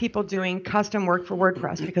lot of people doing custom work for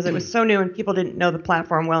WordPress because it was so new and people didn't know the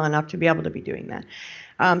platform well enough to be able to be doing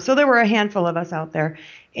that. So there were a handful of us out there.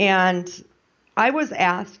 And I was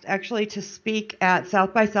asked actually to speak at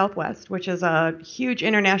South by Southwest, which is a huge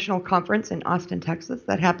international conference in Austin, Texas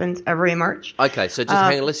that happens every March. Okay, so just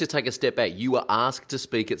hang on, let's just take a step back. You were asked to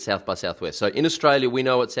speak at South by Southwest. So in Australia, we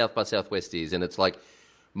know what South by Southwest is, and it's like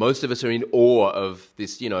most of us are in awe of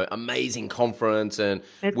this, amazing conference, and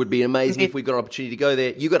it would be amazing if we got an opportunity to go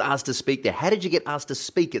there. You got asked to speak there. How did you get asked to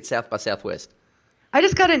speak at South by Southwest? I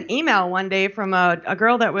just got an email one day from a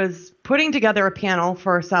girl that was putting together a panel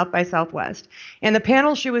for South by Southwest. And the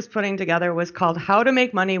panel she was putting together was called How to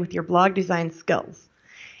Make Money with Your Blog Design Skills.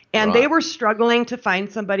 And They were struggling to find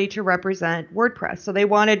somebody to represent WordPress. So they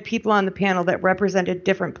wanted people on the panel that represented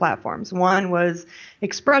different platforms. One was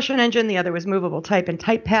Expression Engine. The other was Movable Type and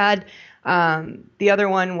TypePad. The other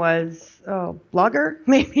one was Blogger,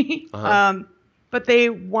 maybe. But they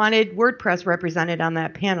wanted WordPress represented on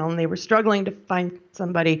that panel, and they were struggling to find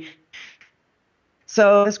somebody.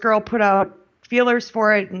 So this girl put out feelers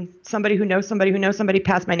for it, and somebody who knows somebody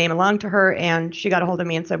passed my name along to her, and she got a hold of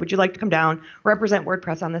me and said, would you like to come down, represent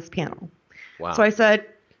WordPress on this panel? Wow. So I said,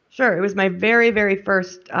 sure. It was my very, very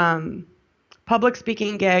first public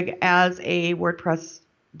speaking gig as a WordPress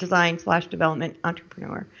design/development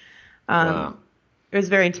entrepreneur. Wow. It was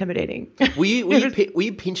very intimidating. Were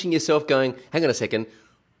you pinching yourself going, hang on a second,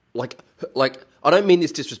 like I don't mean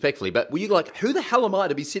this disrespectfully, but were you like, who the hell am I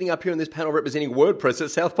to be sitting up here on this panel representing WordPress at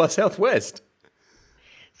South by Southwest?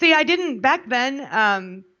 See, I didn't back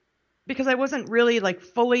then because I wasn't really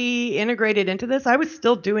fully integrated into this. I was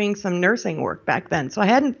still doing some nursing work back then. So I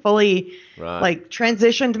hadn't fully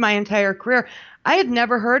transitioned my entire career. I had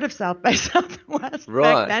never heard of South by Southwest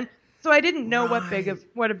back then. So I didn't know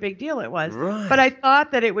what a big deal it was. Right. But I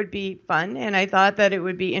thought that it would be fun, and I thought that it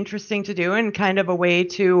would be interesting to do and kind of a way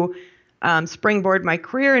to springboard my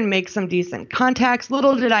career and make some decent contacts.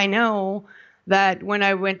 Little did I know that when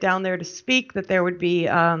I went down there to speak that there would be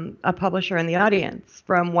a publisher in the audience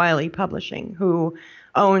from Wiley Publishing who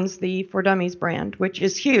owns the For Dummies brand, which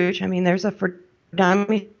is huge. I mean, there's a For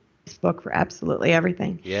Dummies book for absolutely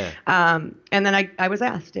everything. Yeah. And then I was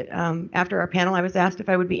asked after our panel, I was asked if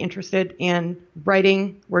I would be interested in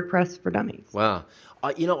writing WordPress for Dummies. Wow.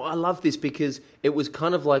 I love this because it was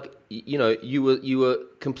kind of like, you were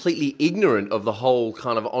completely ignorant of the whole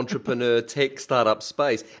kind of entrepreneur tech startup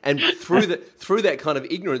space. And through that kind of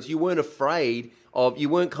ignorance, you weren't afraid of, you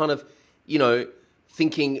weren't kind of,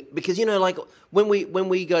 thinking, because, when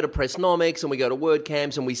we go to Pressnomics and we go to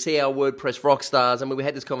WordCamps and we see our WordPress rock stars, and we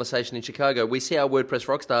had this conversation in Chicago, we see our WordPress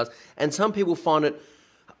rock stars, and some people find it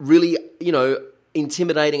really,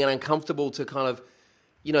 intimidating and uncomfortable to kind of,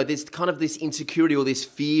 there's kind of this insecurity or this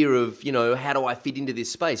fear of, how do I fit into this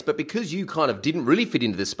space? But because you kind of didn't really fit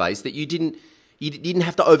into this space, that you didn't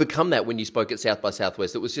have to overcome that when you spoke at South by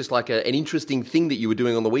Southwest. It was just like an interesting thing that you were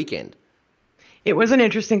doing on the weekend. It was an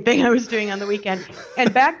interesting thing I was doing on the weekend.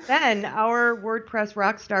 And back then, our WordPress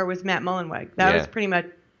rock star was Matt Mullenweg. That was pretty much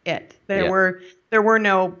it. There were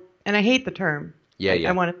no, and I hate the term.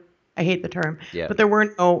 I hate the term. Yeah. But there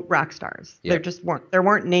weren't no rock stars. Yeah. There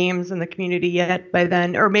weren't names in the community yet by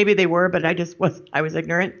then, or maybe they were, but I was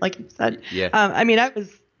ignorant, like you said. Yeah. I mean, I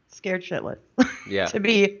was scared shitless Yeah. to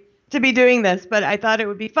be doing this, but I thought it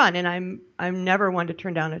would be fun, and I'm never one to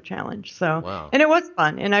turn down a challenge. So, wow. And it was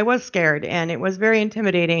fun, and I was scared, and it was very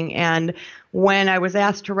intimidating. And when I was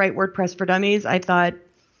asked to write WordPress for Dummies, I thought,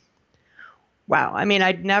 wow. I mean,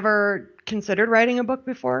 I'd never considered writing a book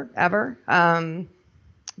before, ever.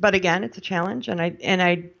 But again, it's a challenge, and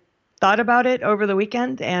I thought about it over the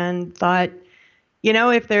weekend and thought,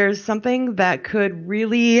 if there's something that could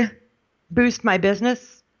really boost my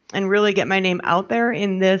business and really get my name out there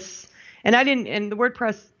in this, and the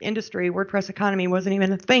WordPress industry, WordPress economy wasn't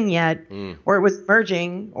even a thing yet, or it was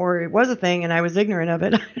emerging, or it was a thing and I was ignorant of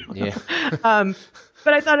it. Yeah.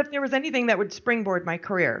 But I thought if there was anything that would springboard my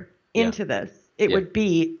career into this, it would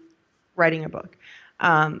be writing a book.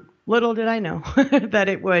 Little did I know that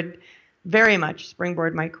it would very much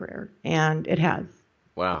springboard my career, and it has.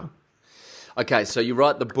 Wow. Okay, so you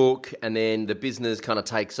write the book, and then the business kind of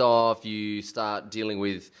takes off. You start dealing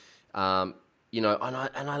with, and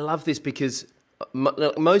I love this because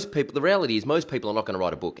most people, the reality is most people are not going to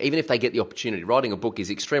write a book, even if they get the opportunity. Writing a book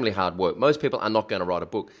is extremely hard work. Most people are not going to write a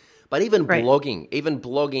book. But even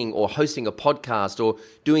blogging or hosting a podcast or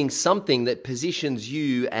doing something that positions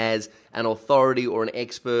you as an authority or an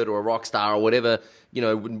expert or a rock star or whatever,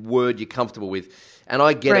 word you're comfortable with. And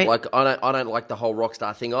I get it. Like, I don't like the whole rock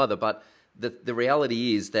star thing either. But the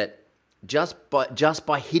reality is that just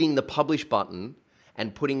by hitting the publish button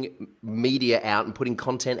and putting media out and putting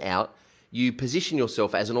content out, you position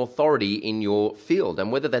yourself as an authority in your field.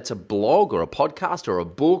 And whether that's a blog or a podcast or a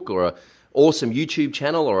book or a awesome YouTube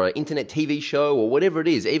channel or an internet TV show or whatever it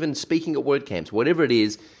is, even speaking at WordCamps, whatever it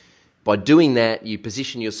is, by doing that, you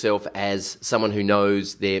position yourself as someone who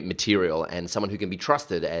knows their material and someone who can be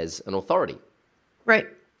trusted as an authority. Right.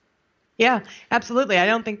 Yeah, absolutely. I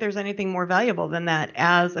don't think there's anything more valuable than that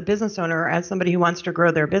as a business owner, as somebody who wants to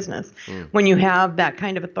grow their business. When you have that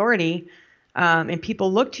kind of authority, and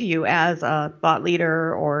people look to you as a thought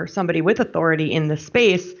leader or somebody with authority in the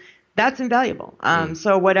space, that's invaluable.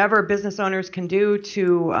 So whatever business owners can do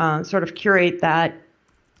to sort of curate that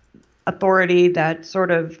authority, that sort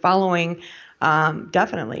of following,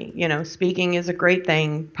 definitely, speaking is a great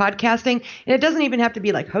thing. Podcasting, and it doesn't even have to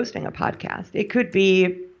be like hosting a podcast. It could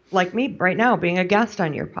be like me right now, being a guest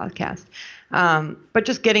on your podcast. But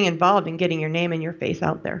just getting involved and getting your name and your face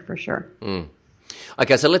out there for sure.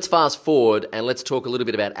 Okay, so let's fast forward and let's talk a little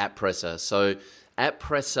bit about AppPresser. So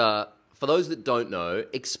AppPresser, for those that don't know,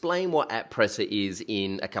 explain what AppPresser is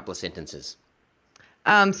in a couple of sentences.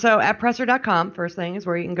 So apppresser.com, first thing, is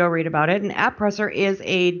where you can go read about it. And AppPresser is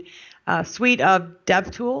a suite of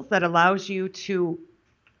dev tools that allows you to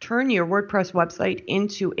turn your WordPress website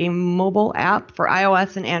into a mobile app for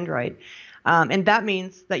iOS and Android. And that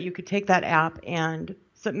means that you could take that app and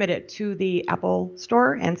submit it to the Apple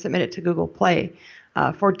Store and submit it to Google Play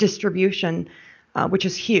for distribution, which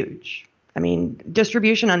is huge. I mean,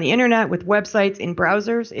 distribution on the internet with websites in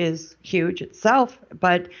browsers is huge itself,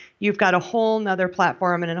 but you've got a whole nother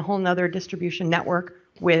platform and a whole nother distribution network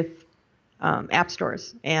with app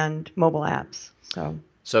stores and mobile apps.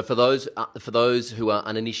 So for those who are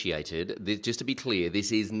uninitiated, just to be clear,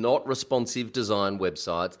 this is not responsive design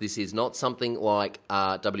websites. This is not something like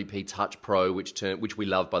WP Touch Pro, which we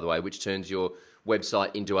love, by the way, which turns your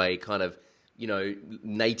website into a kind of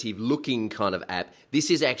native looking kind of app.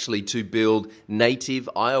 This is actually to build native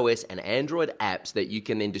iOS and Android apps that you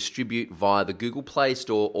can then distribute via the Google Play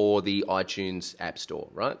Store or the iTunes App Store,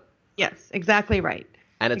 right? Yes, exactly right.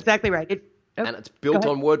 And it's exactly right. And it's built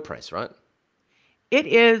on WordPress, right? It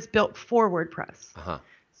is built for WordPress. Uh-huh.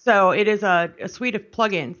 So it is a suite of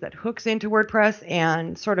plugins that hooks into WordPress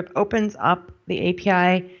and sort of opens up the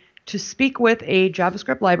API to speak with a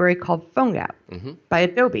JavaScript library called PhoneGap by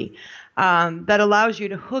Adobe. That allows you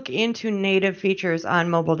to hook into native features on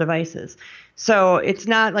mobile devices. So it's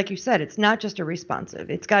not, like you said, it's not just a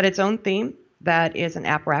responsive. It's got its own theme that is an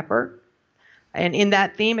app wrapper. And in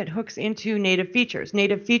that theme, it hooks into native features.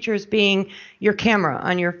 Native features being your camera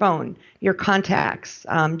on your phone, your contacts,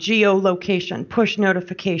 geolocation, push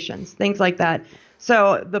notifications, things like that.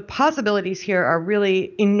 So the possibilities here are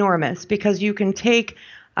really enormous because you can take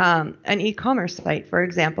an e-commerce site, for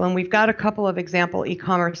example, and we've got a couple of example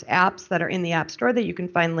e-commerce apps that are in the App Store that you can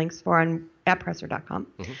find links for on apppresser.com.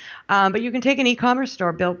 But you can take an e-commerce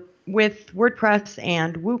store built with WordPress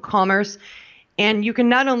and WooCommerce, and you can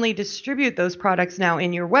not only distribute those products now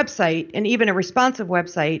in your website and even a responsive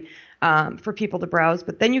website, for people to browse.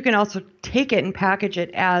 But then you can also take it and package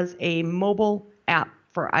it as a mobile app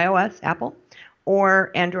for iOS, Apple,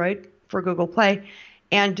 or Android for Google Play,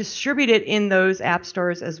 and distribute it in those app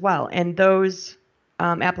stores as well. And those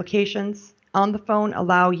applications on the phone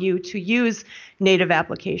allow you to use native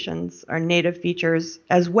applications or native features,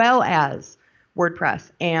 as well as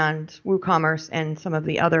WordPress and WooCommerce and some of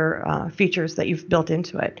the other features that you've built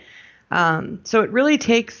into it. So it really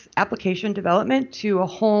takes application development to a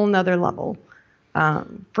whole nother level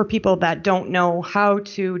for people that don't know how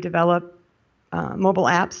to develop mobile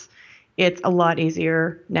apps. It's a lot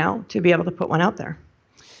easier now to be able to put one out there.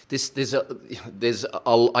 I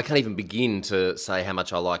can't even begin to say how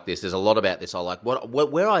much I like this. There's a lot about this I like.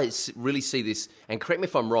 Where I really see this, and correct me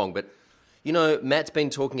if I'm wrong, but you know, Matt's been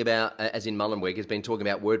talking about, as in Mullenweg, has been talking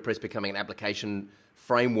about WordPress becoming an application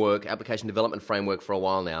development framework for a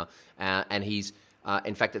while now. And he's,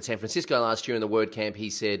 in fact, at San Francisco last year in the WordCamp, he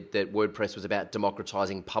said that WordPress was about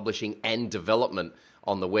democratizing publishing and development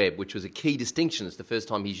on the web, which was a key distinction. It's the first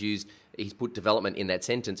time he's put development in that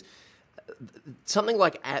sentence. Something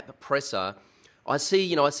like AppPresser, I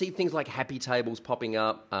see things like Happy Tables popping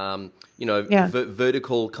up,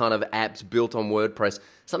 vertical kind of apps built on WordPress.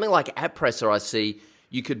 Something like AppPresser, I see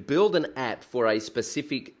you could build an app for a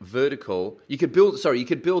specific vertical. You could build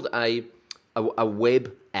a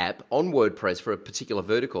web app on WordPress for a particular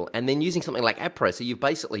vertical, and then using something like AppPresser, you've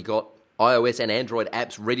basically got iOS and Android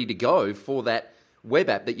apps ready to go for that web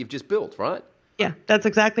app that you've just built, right? Yeah, that's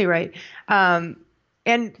exactly right.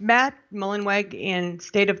 And Matt Mullenweg in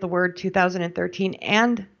State of the Word 2013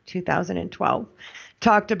 and 2012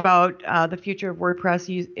 talked about the future of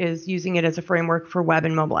WordPress is using it as a framework for web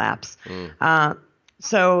and mobile apps.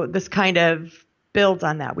 So this kind of builds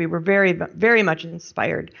on that. We were very, very much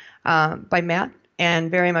inspired by Matt and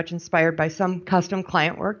very much inspired by some custom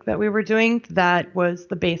client work that we were doing that was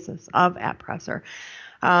the basis of AppPresser.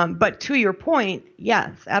 But to your point,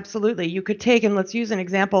 yes, absolutely. You could take, and let's use an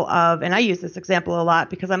example of, and I use this example a lot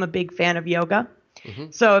because I'm a big fan of yoga. Mm-hmm.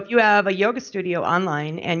 So if you have a yoga studio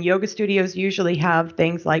online, and yoga studios usually have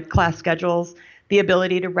things like class schedules, the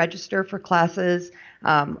ability to register for classes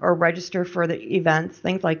or register for the events,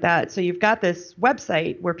 things like that. So you've got this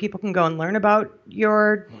website where people can go and learn about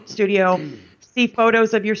your studio, see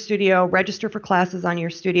photos of your studio, register for classes on your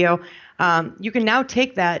studio. You can now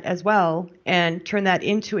take that as well and turn that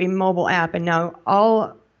into a mobile app. And now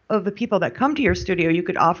all of the people that come to your studio, you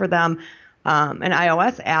could offer them an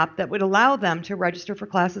iOS app that would allow them to register for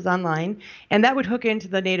classes online. And that would hook into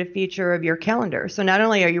the native feature of your calendar. So not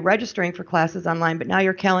only are you registering for classes online, but now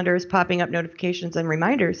your calendar is popping up notifications and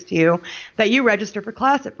reminders to you that you register for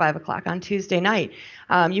class at 5 o'clock on Tuesday night.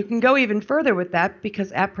 You can go even further with that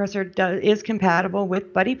because AppPresser is compatible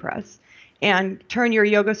with BuddyPress, and turn your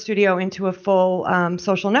yoga studio into a full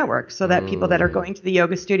social network so that people that are going to the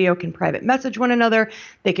yoga studio can private message one another.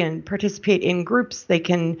 They can participate in groups. They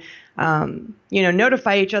can,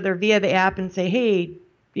 notify each other via the app and say, hey,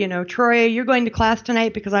 Troy, you're going to class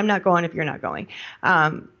tonight because I'm not going if you're not going.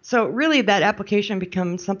 So really that application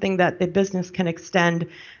becomes something that the business can extend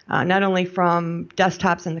not only from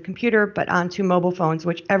desktops and the computer, but onto mobile phones,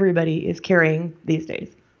 which everybody is carrying these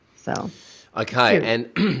days. So. Okay,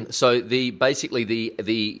 and so the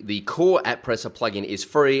core AppPresser plugin is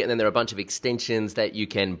free, and then there are a bunch of extensions that you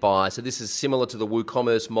can buy. So this is similar to the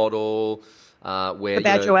WooCommerce model, where the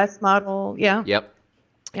BadgeOS model, yeah. Yep.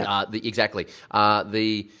 Exactly. I'm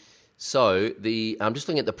just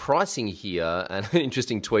looking at the pricing here, and an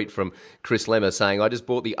interesting tweet from Chris Lemmer saying, I just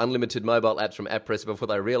bought the unlimited mobile apps from AppPresser before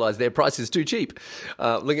they realized their price is too cheap.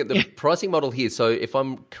 Looking at the pricing model here, so if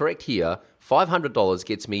I'm correct here, $500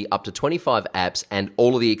 gets me up to 25 apps and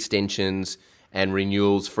all of the extensions and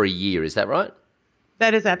renewals for a year. Is that right?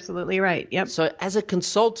 That is absolutely right. Yep. So as a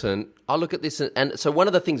consultant, I look at this, and so one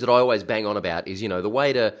of the things that I always bang on about is, the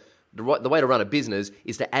way to run a business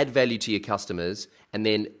is to add value to your customers and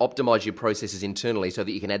then optimize your processes internally so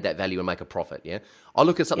that you can add that value and make a profit. Yeah, I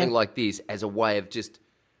look at something like this as a way of just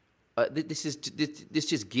this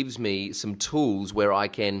just gives me some tools where I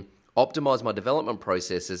can optimize my development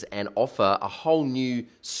processes and offer a whole new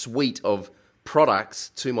suite of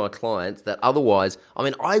products to my clients that otherwise,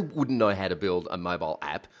 I wouldn't know how to build a mobile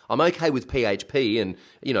app. I'm okay with PHP and,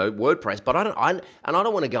 WordPress, but I don't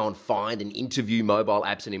want to go and find and interview mobile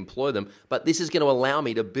apps and employ them. But this is going to allow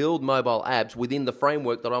me to build mobile apps within the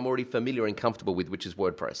framework that I'm already familiar and comfortable with, which is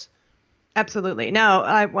WordPress. Absolutely. Now,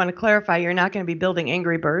 I want to clarify, you're not going to be building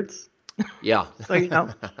Angry Birds. Yeah. So,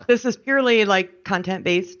 this is purely like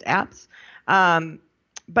content-based apps.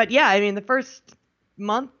 But yeah, the first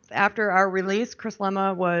month after our release, Chris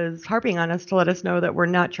Lemma was harping on us to let us know that we're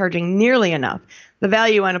not charging nearly enough. The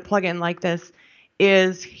value on a plugin like this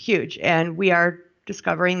is huge, and we are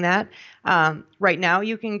discovering that. Right now,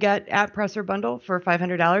 you can get AppPresser bundle for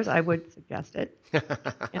 $500. I would suggest it.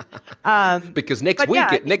 Because next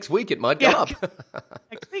week it might go up.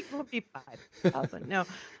 Next week will be 5,000. No,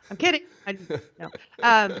 I'm kidding. No.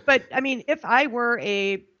 But I mean, if I were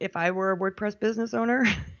a WordPress business owner,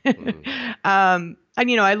 and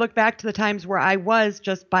I look back to the times where I was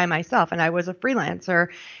just by myself and I was a freelancer,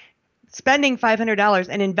 spending $500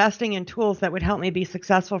 and investing in tools that would help me be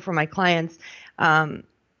successful for my clients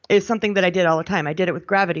is something that I did all the time. I did it with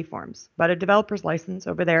Gravity Forms, bought a developer's license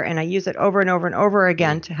over there, and I use it over and over and over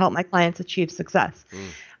again to help my clients achieve success.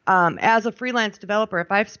 As a freelance developer,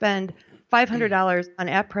 if I've spent $500 on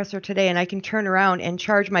AppPresser today and I can turn around and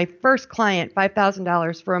charge my first client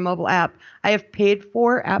 $5,000 for a mobile app, I have paid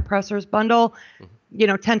for AppPresser's bundle,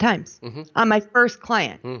 10 times on my first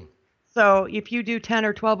client. So if you do 10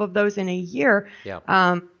 or 12 of those in a year,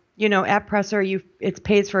 AppPresser, it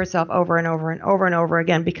pays for itself over and over and over and over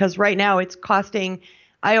again, because right now it's costing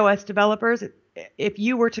iOS developers. If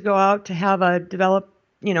you were to go out to have an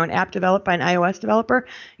app developed by an iOS developer,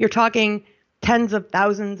 you're talking tens of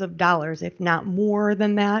thousands of dollars, if not more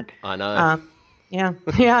than that. I know. Yeah,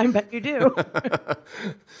 I bet you do.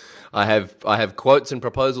 I have quotes and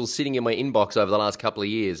proposals sitting in my inbox over the last couple of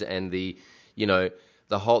years, and the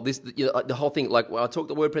whole thing, like I talk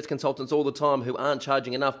to WordPress consultants all the time who aren't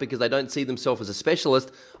charging enough because they don't see themselves as a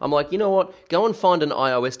specialist. I'm like, you know what? Go and find an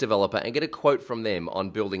iOS developer and get a quote from them on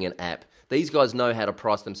building an app. These guys know how to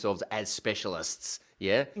price themselves as specialists.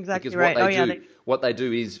 Yeah, exactly. Because right. what they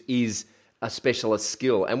do is a specialist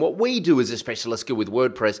skill, and what we do is a specialist skill with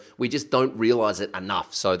WordPress. We just don't realize it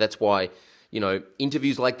enough. So that's why,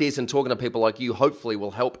 interviews like this and talking to people like you hopefully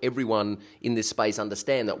will help everyone in this space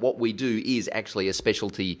understand that what we do is actually a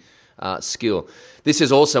specialty skill. This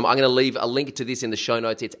is awesome. I'm going to leave a link to this in the show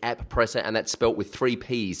notes. It's AppPresser, and that's spelt with 3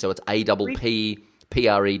 P's. So it's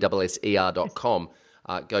APPPRESSER.com.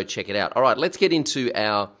 Go check it out. All right, let's get into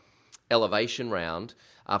our elevation round.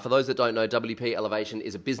 For those that don't know, WP Elevation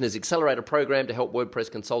is a business accelerator program to help WordPress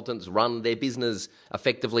consultants run their business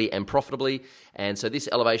effectively and profitably. And so this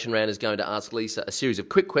elevation round is going to ask Lisa a series of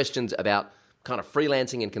quick questions about kind of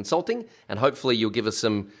freelancing and consulting, and hopefully you'll give us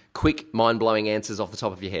some quick, mind-blowing answers off the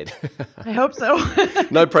top of your head. I hope so.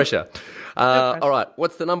 No pressure. All right,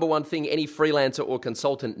 what's the number one thing any freelancer or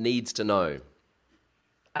consultant needs to know?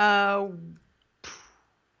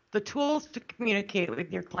 The tools to communicate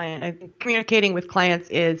with your client. I think communicating with clients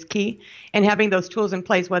is key, and having those tools in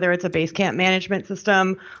place, whether it's a Basecamp management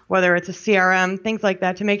system, whether it's a CRM, things like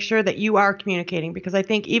that, to make sure that you are communicating. Because I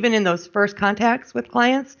think even in those first contacts with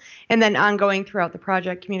clients and then ongoing throughout the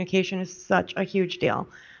project, communication is such a huge deal.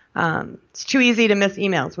 It's too easy to miss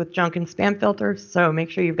emails with junk and spam filters, so make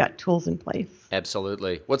sure you've got tools in place.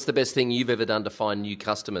 Absolutely. What's the best thing you've ever done to find new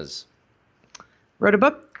customers? Wrote a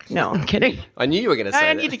book? No, I'm kidding. I knew you were going to say that.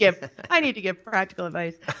 I need to give practical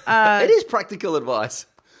advice. It is practical advice.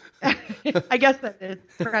 I guess that is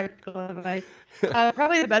practical advice.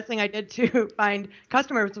 Probably the best thing I did to find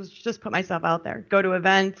customers was just put myself out there. Go to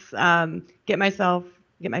events, get my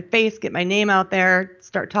face, get my name out there,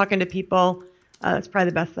 start talking to people. That's probably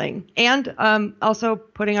the best thing. And also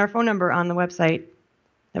putting our phone number on the website.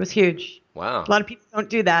 That was huge. Wow. A lot of people don't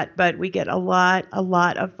do that, but we get a lot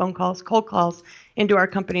of phone calls, cold calls into our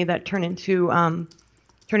company that turn into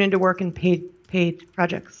work and paid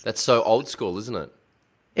projects. That's so old school, isn't it?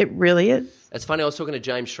 It really is. It's funny. I was talking to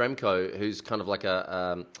James Shremko, who's kind of like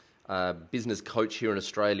a business coach here in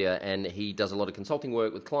Australia, and he does a lot of consulting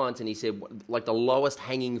work with clients, and he said like the lowest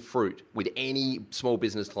hanging fruit with any small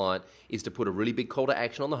business client is to put a really big call to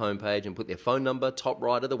action on the homepage and put their phone number top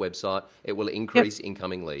right of the website. It will increase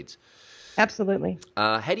incoming leads. Absolutely.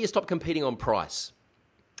 How do you stop competing on price?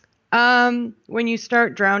 When you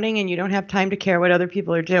start drowning and you don't have time to care what other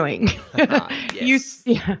people are doing. Yes.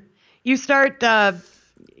 You start,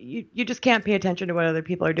 you just can't pay attention to what other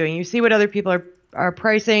people are doing. You see what other people are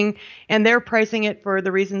pricing, and they're pricing it for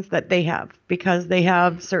the reasons that they have, because they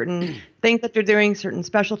have certain things that they're doing, certain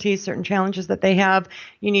specialties, certain challenges that they have.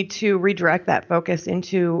 You need to redirect that focus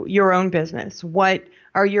into your own business. What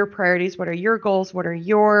are your priorities? What are your goals? What are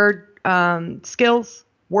your skills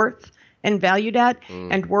worth and valued at?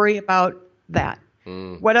 And worry about that.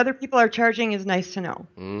 What other people are charging is nice to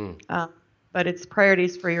know, but it's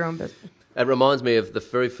priorities for your own business. It reminds me of the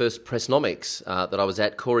very first Pressnomics that I was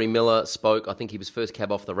at. Corey Miller spoke. I think he was first cab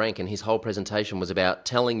off the rank, and his whole presentation was about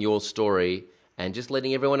telling your story and just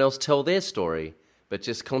letting everyone else tell their story, but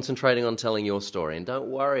just concentrating on telling your story, and don't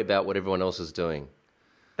worry about what everyone else is doing.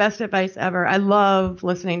 best advice ever. I love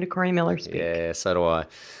listening to Corey Miller speak. Yeah, so do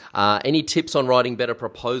I. Any tips on writing better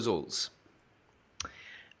proposals?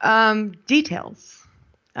 Details.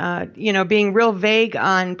 Being real vague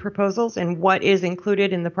on proposals and what is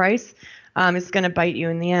included in the price is going to bite you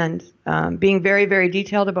in the end. Being very, very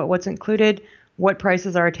detailed about what's included, what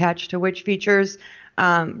prices are attached to which features,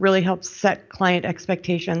 really helps set client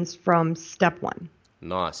expectations from step one.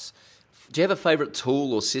 Nice. Do you have a favorite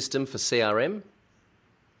tool or system for CRM?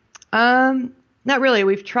 Not really.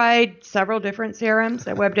 We've tried several different CRMs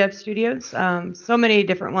at Web Dev Studios. So many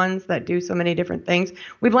different ones that do so many different things.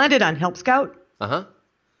 We've landed on Help Scout. Uh-huh.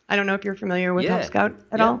 I don't know if you're familiar with Help Scout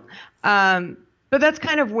at all. But that's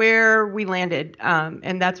kind of where we landed.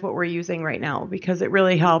 And that's what we're using right now because it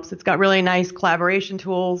really helps. It's got really nice collaboration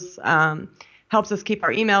tools, helps us keep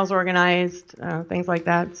our emails organized, things like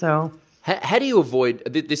that. So how do you avoid,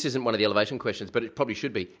 this isn't one of the elevation questions, but it probably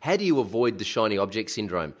should be, how do you avoid the shiny object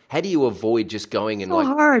syndrome? How do you avoid just going and so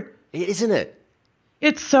hard. Isn't it?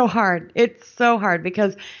 It's so hard. It's so hard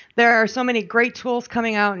because there are so many great tools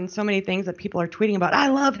coming out and so many things that people are tweeting about. I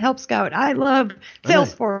love Help Scout. I love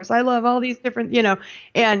Salesforce. I love all these different,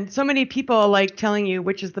 and so many people like telling you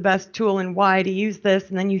which is the best tool and why to use this.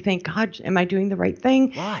 And then you think, God, am I doing the right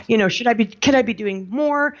thing? Why? Could I be doing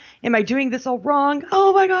more? Am I doing this all wrong?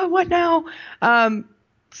 Oh my God, what now?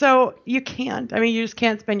 So you can't. You just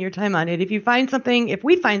can't spend your time on it. If we find something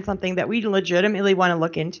that we legitimately want to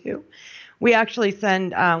look into, we actually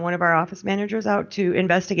send one of our office managers out to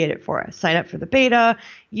investigate it for us, sign up for the beta,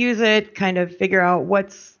 use it, kind of figure out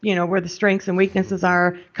what's, where the strengths and weaknesses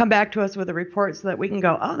are, come back to us with a report so that we can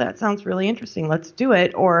go, oh, that sounds really interesting. Let's do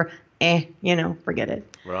it. Or, forget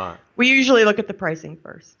it. Right. We usually look at the pricing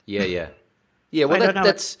first. Yeah. Yeah, well,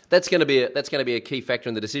 that's going to be a key factor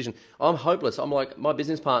in the decision. I'm hopeless. I'm like my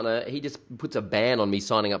business partner. He just puts a ban on me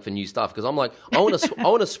signing up for new stuff because I'm like I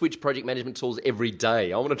want to switch project management tools every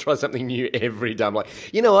day. I want to try something new every day. I'm like,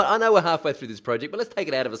 you know what? I know we're halfway through this project, but let's take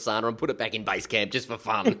it out of Asana and put it back in Basecamp just for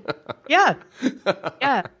fun. Yeah.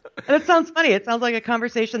 That sounds funny. It sounds like a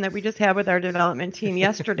conversation that we just had with our development team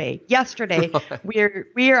yesterday. Right.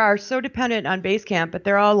 We are so dependent on Basecamp, but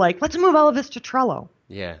they're all like, let's move all of this to Trello.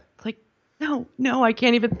 Yeah. No, I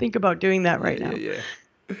can't even think about doing that right now. Yeah.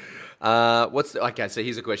 So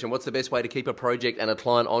here's a question. What's the best way to keep a project and a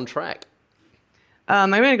client on track? I'm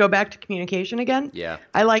going to go back to communication again. Yeah.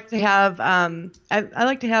 I like to have I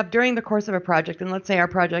like to have during the course of a project, and let's say our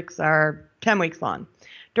projects are 10 weeks long.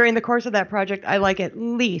 During the course of that project, I like at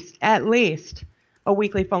least a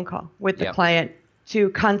weekly phone call with the client to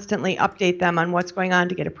constantly update them on what's going on,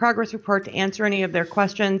 to get a progress report, to answer any of their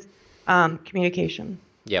questions. Communication.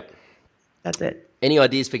 Yep. That's it. Any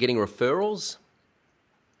ideas for getting referrals?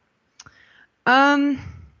 That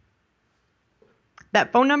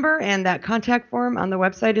phone number and that contact form on the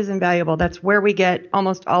website is invaluable. That's where we get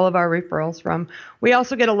almost all of our referrals from. We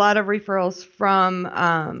also get a lot of referrals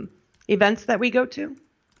from events that we go to,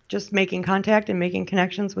 just making contact and making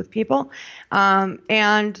connections with people,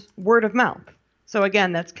 and word of mouth. So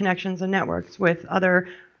again, that's connections and networks with other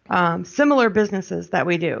similar businesses that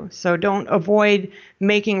we do. So don't avoid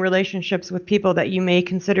making relationships with people that you may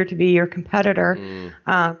consider to be your competitor,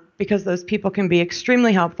 because those people can be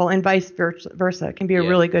extremely helpful, and vice versa. It can be a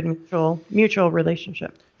really good mutual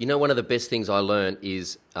relationship. One of the best things I learned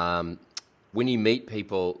is when you meet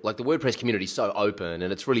people, like the WordPress community is so open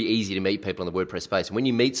and it's really easy to meet people in the WordPress space. And when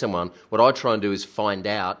you meet someone, what I try and do is find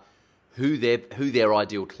out who their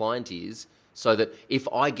ideal client is, so that if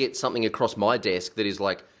I get something across my desk that is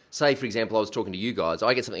like, say, for example, I was talking to you guys,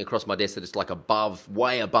 I get something across my desk that is like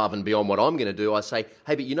way above and beyond what I'm going to do. I say,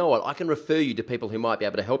 hey, but you know what? I can refer you to people who might be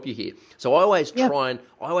able to help you here. So I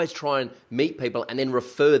always try and meet people and then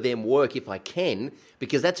refer them work if I can,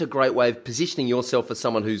 because that's a great way of positioning yourself as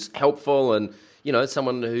someone who's helpful and,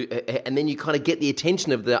 someone who, and then you kind of get the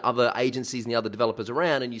attention of the other agencies and the other developers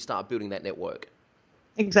around, and you start building that network.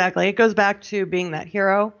 Exactly. It goes back to being that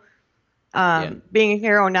hero. Being a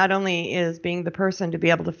hero not only is being the person to be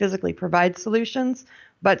able to physically provide solutions,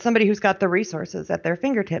 but somebody who's got the resources at their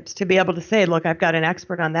fingertips to be able to say, look, I've got an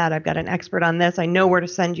expert on that. I've got an expert on this. I know where to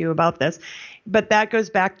send you about this. But that goes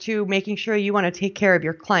back to making sure you want to take care of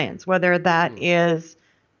your clients, whether that is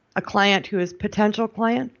a client who is potential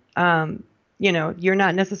client. You're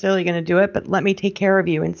not necessarily going to do it, but let me take care of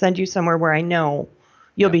you and send you somewhere where I know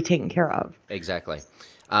you'll be taken care of. Exactly.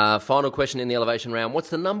 Final question in the elevation round. What's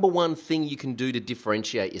the number one thing you can do to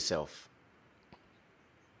differentiate yourself?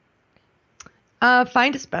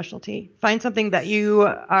 Find a specialty. Find something that you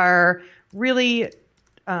are really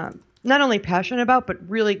not only passionate about, but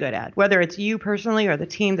really good at, whether it's you personally or the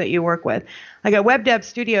team that you work with. Like at Web Dev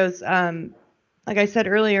Studios, like I said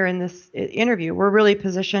earlier in this interview, we're really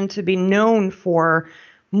positioned to be known for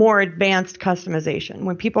more advanced customization.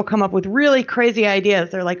 When people come up with really crazy ideas,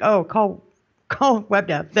 they're like, "Oh, call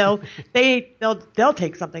WebDev. They'll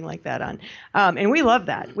take something like that on." And we love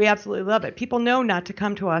that. We absolutely love it. People know not to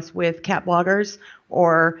come to us with cat bloggers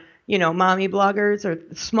or, mommy bloggers or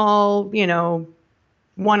small,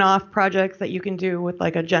 one-off projects that you can do with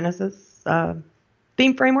like a Genesis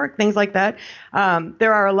theme framework, things like that.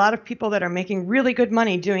 There are a lot of people that are making really good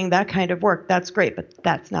money doing that kind of work. That's great, but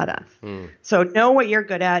that's not us. So know what you're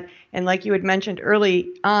good at. And like you had mentioned early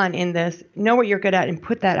on in this, know what you're good at and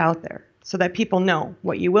put that out there so that people know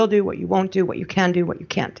what you will do, what you won't do, what you can do, what you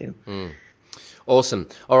can't do. Awesome.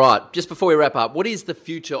 All right. Just before we wrap up, what is the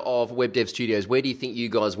future of WebDev Studios? Where do you think you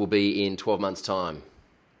guys will be in 12 months' time?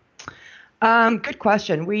 Good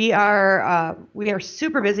question. We are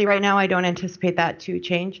super busy right now. I don't anticipate that to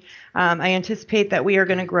change. I anticipate that we are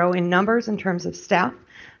going to grow in numbers in terms of staff,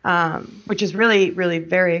 which is really, really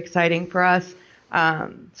very exciting for us.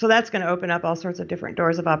 So that's going to open up all sorts of different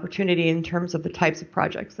doors of opportunity in terms of the types of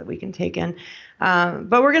projects that we can take in.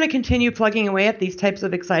 But we're going to continue plugging away at these types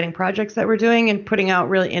of exciting projects that we're doing and putting out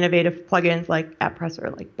really innovative plugins like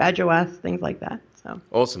AppPresser, like BadgeOS, things like that. So.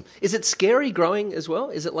 Awesome. Is it scary growing as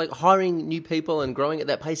well? Is it like hiring new people and growing at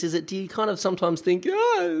that pace? Do you kind of sometimes think,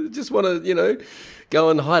 I just want to, go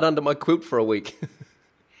and hide under my quilt for a week?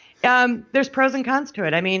 There's pros and cons to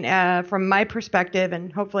it. I mean, from my perspective,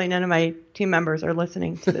 and hopefully none of my team members are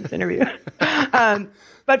listening to this interview,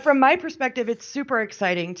 but from my perspective, it's super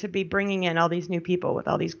exciting to be bringing in all these new people with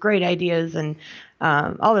all these great ideas and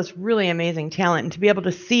all this really amazing talent, and to be able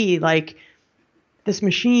to see like this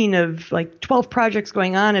machine of like 12 projects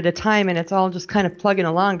going on at a time, and it's all just kind of plugging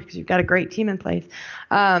along because you've got a great team in place.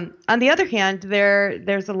 On the other hand,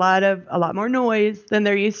 there's a lot more noise than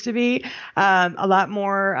there used to be, a lot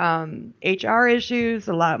more HR issues,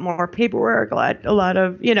 a lot more paperwork, a lot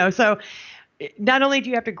of, so not only do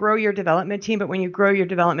you have to grow your development team, but when you grow your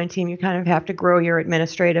development team, you kind of have to grow your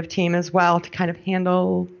administrative team as well to kind of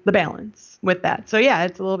handle the balance with that. So yeah,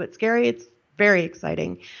 it's a little bit scary. It's very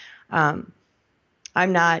exciting. I'm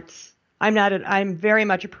very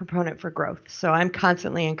much a proponent for growth. So I'm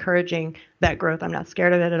constantly encouraging that growth. I'm not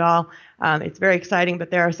scared of it at all. It's very exciting, but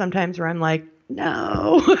there are some times where I'm like,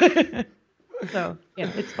 no. So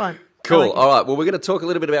yeah, it's fun. Cool. All right. Well, we're going to talk a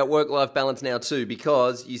little bit about work-life balance now too,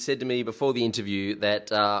 because you said to me before the interview that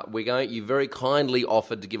you very kindly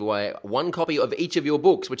offered to give away one copy of each of your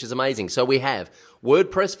books, which is amazing. So we have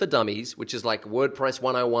WordPress for Dummies, which is like WordPress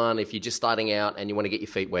 101 if you're just starting out and you want to get your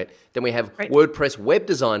feet wet. Then we have WordPress Web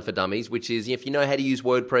Design for Dummies, which is if you know how to use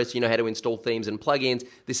WordPress, you know how to install themes and plugins,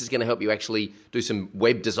 this is going to help you actually do some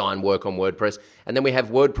web design work on WordPress. And then we have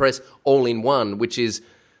WordPress All-in-One, which is,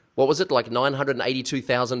 what was it, like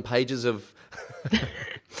 982,000 pages of...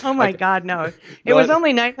 Oh my God, no. It was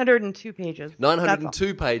only 902 pages.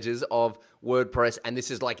 902 pages of WordPress, and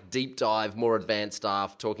this is like deep dive, more advanced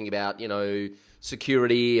stuff, talking about,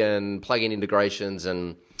 security and plugin integrations.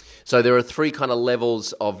 And so there are 3 kind of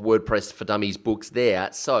levels of WordPress for Dummies books there.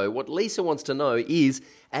 So what Lisa wants to know is,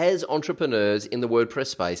 as entrepreneurs in the WordPress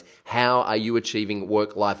space, how are you achieving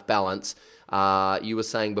work-life balance? You were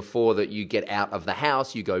saying before that you get out of the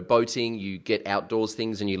house, you go boating, you get outdoors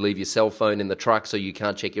things, and you leave your cell phone in the truck so you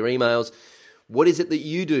can't check your emails. What is it that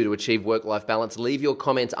you do to achieve work-life balance? Leave your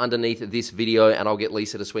comments underneath this video, and I'll get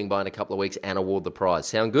Lisa to swing by in a couple of weeks and award the prize.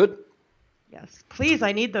 Sound good? Yes, please.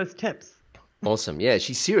 I need those tips. Awesome. Yeah,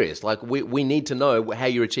 she's serious. Like, we need to know how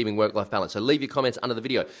you're achieving work-life balance. So leave your comments under the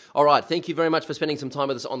video. All right. Thank you very much for spending some time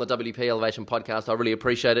with us on the WP Elevation podcast. I really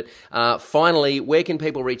appreciate it. Finally, where can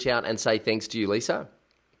people reach out and say thanks to you, Lisa?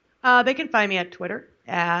 They can find me at Twitter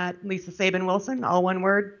at Lisa Sabin Wilson, all one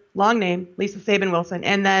word, long name, Lisa Sabin Wilson,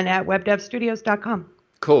 and then at webdevstudios.com.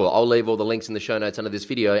 Cool. I'll leave all the links in the show notes under this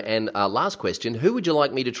video. And last question, who would you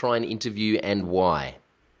like me to try and interview and why?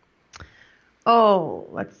 Oh,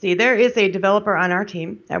 let's see. There is a developer on our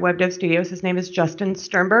team at WebDev Studios. His name is Justin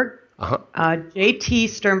Sternberg, JT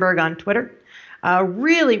Sternberg on Twitter.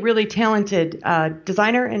 Really, really talented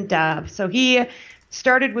designer and dev. So he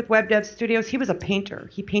started with WebDev Studios. He was a painter.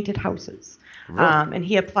 He painted houses. Right. And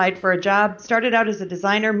he applied for a job, started out as a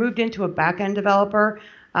designer, moved into a back-end developer.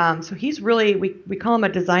 So he's really, we call him a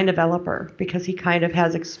design developer because he kind of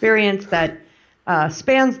has experience that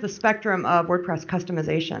spans the spectrum of WordPress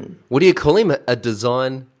customization. What do you call him? A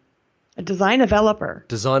design developer.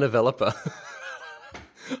 Design developer.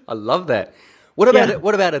 I love that. What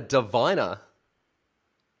about a diviner?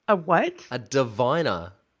 A what? A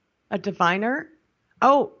diviner. A diviner?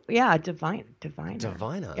 Oh, yeah, a diviner.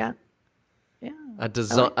 Diviner. Yeah. Yeah. A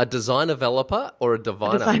design developer or a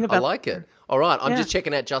diviner? design I like it. All right. I'm Yeah. just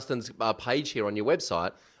checking out Justin's page here on your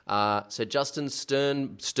website. So Justin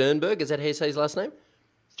Sternberg, is that how you say his last name?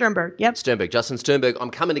 Sternberg, yep. Sternberg, Justin Sternberg. I'm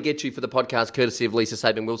coming to get you for the podcast courtesy of Lisa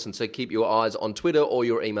Sabin-Wilson, so keep your eyes on Twitter or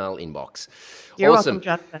your email inbox. You're Awesome.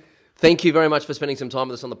 welcome, Justin. Thank you very much for spending some time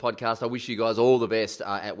with us on the podcast. I wish you guys all the best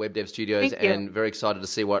at Web Dev Studios, Thank you. and very excited to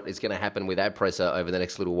see what is going to happen with AdPresser over the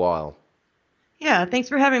next little while. Yeah, thanks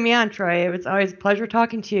for having me on, Troy. It was always a pleasure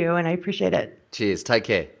talking to you, and I appreciate it. Cheers. Take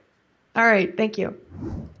care. All right, thank you.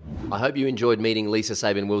 I hope you enjoyed meeting Lisa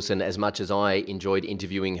Sabin-Wilson as much as I enjoyed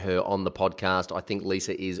interviewing her on the podcast. I think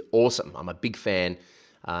Lisa is awesome. I'm a big fan,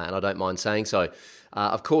 and I don't mind saying so.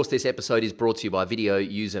 Of course, this episode is brought to you by Video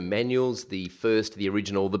User Manuals, the first, the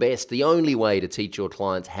original, the best, the only way to teach your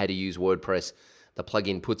clients how to use WordPress. The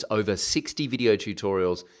plugin puts over 60 video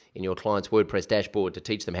tutorials in your client's WordPress dashboard to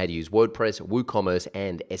teach them how to use WordPress, WooCommerce,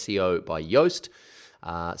 and SEO by Yoast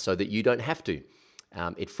so that you don't have to.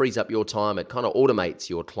 It frees up your time. It kind of automates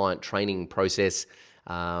your client training process.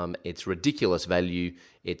 It's ridiculous value.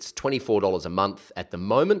 It's $24 a month at the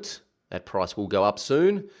moment. That price will go up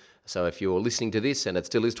soon. So if you're listening to this and it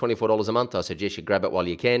still is $24 a month, I suggest you grab it while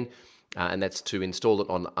you can. And that's to install it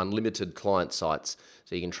on unlimited client sites.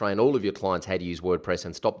 So you can train all of your clients how to use WordPress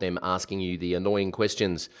and stop them asking you the annoying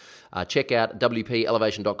questions. Check out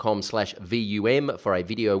wpelevation.com/VUM for a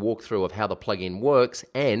video walkthrough of how the plugin works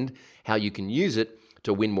and how you can use it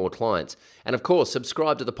to win more clients. And of course,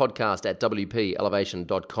 subscribe to the podcast at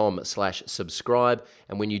wpelevation.com/subscribe.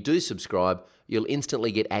 And when you do subscribe, you'll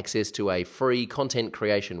instantly get access to a free content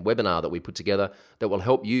creation webinar that we put together that will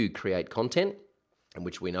help you create content, and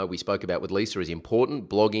which we know we spoke about with Lisa is important.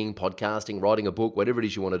 Blogging, podcasting, writing a book, whatever it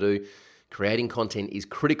is you want to do, creating content is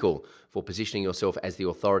critical for positioning yourself as the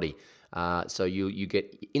authority. So you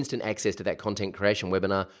get instant access to that content creation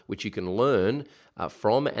webinar, which you can learn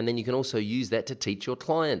from, and then you can also use that to teach your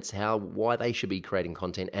clients why they should be creating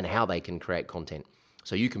content and how they can create content.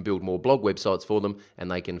 So you can build more blog websites for them, and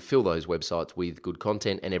they can fill those websites with good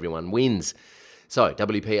content, and everyone wins. So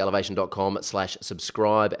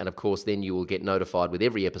wpelevation.com/subscribe, and of course then you will get notified with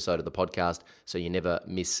every episode of the podcast so you never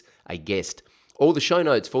miss a guest. All the show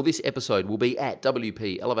notes for this episode will be at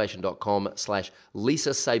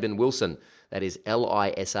wpelevation.com/Lisa Sabin-Wilson. That is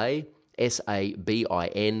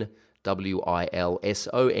LISASABINWILSON.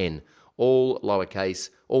 All lowercase,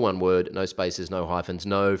 all one word, no spaces, no hyphens,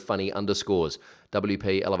 no funny underscores.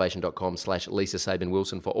 wpelevation.com/Lisa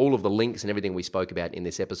Sabin-Wilson for all of the links and everything we spoke about in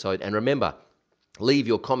this episode. And remember, leave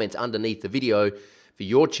your comments underneath the video for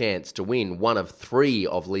your chance to win one of 3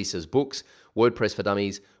 of Lisa's books: WordPress for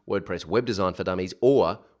Dummies, WordPress Web Design for Dummies,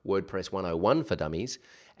 or WordPress 101 for Dummies.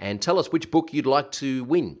 And tell us which book you'd like to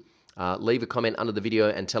win. Leave a comment under the video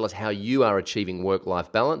and tell us how you are achieving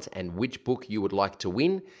work-life balance and which book you would like to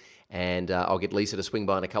win. And I'll get Lisa to swing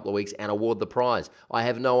by in a couple of weeks and award the prize. I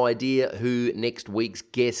have no idea who next week's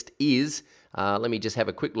guest is. Let me just have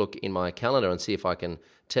a quick look in my calendar and see if I can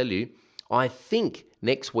tell you. I think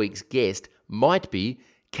next week's guest might be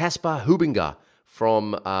Caspar Hubinger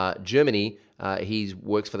from Germany. He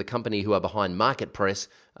works for the company who are behind MarketPress,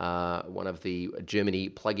 one of the Germany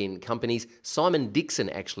plugin companies. Simon Dixon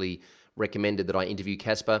actually recommended that I interview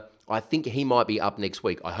Caspar. I think he might be up next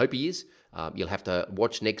week. I hope he is. You'll have to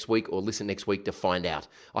watch next week or listen next week to find out.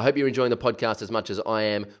 I hope you're enjoying the podcast as much as I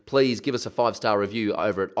am. Please give us a 5-star review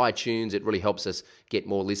over at iTunes. It really helps us get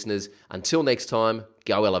more listeners. Until next time,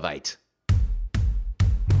 go elevate.